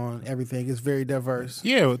on everything. It's very diverse.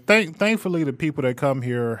 Yeah, thankfully the people that come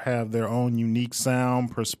here have their own unique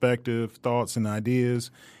sound, perspective, thoughts, and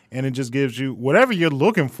ideas, and it just gives you whatever you're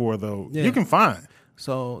looking for, though, you can find.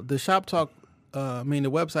 So the Shop Talk, the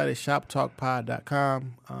website is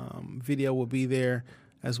shoptalkpod.com. Video will be there,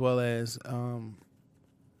 as well as a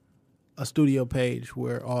studio page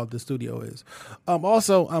where all the studio is.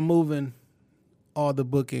 Also, I'm moving all the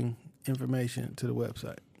booking information to the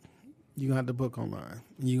website. You're going to have to book online.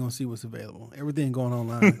 You're going to see what's available. Everything going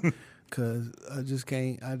online. Because I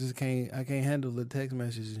can't handle the text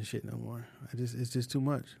messages and shit no more. It's just too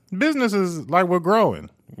much. Business is like we're growing.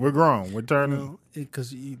 We're growing. We're turning.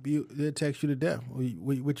 Because they'll text you to death.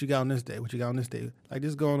 What you got on this day? What you got on this day? Like,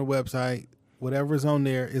 just go on the website. Whatever's on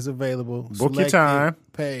there is available. Book your time.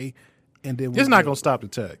 Pay. And then it's not going to stop the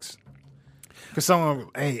text. Because someone,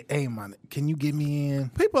 hey, man, can you get me in?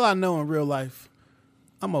 People I know in real life,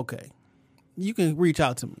 I'm okay. You can reach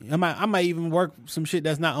out to me. I might even work some shit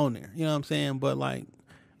that's not on there. You know what I'm saying? But like,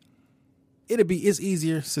 it's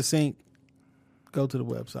easier, succinct. Go to the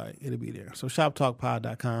website. It'll be there. So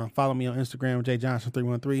shoptalkpod.com. Follow me on Instagram,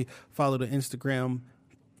 jjohnson313. Follow the Instagram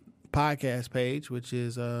podcast page, which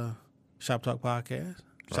is Shop Talk Podcast.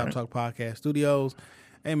 Shop Talk Podcast Studios.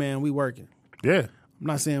 Hey man, we working. Yeah. I'm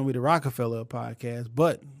not saying we the Rockefeller podcast,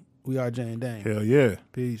 but we are Jay and Dame. Hell yeah.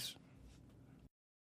 Peace.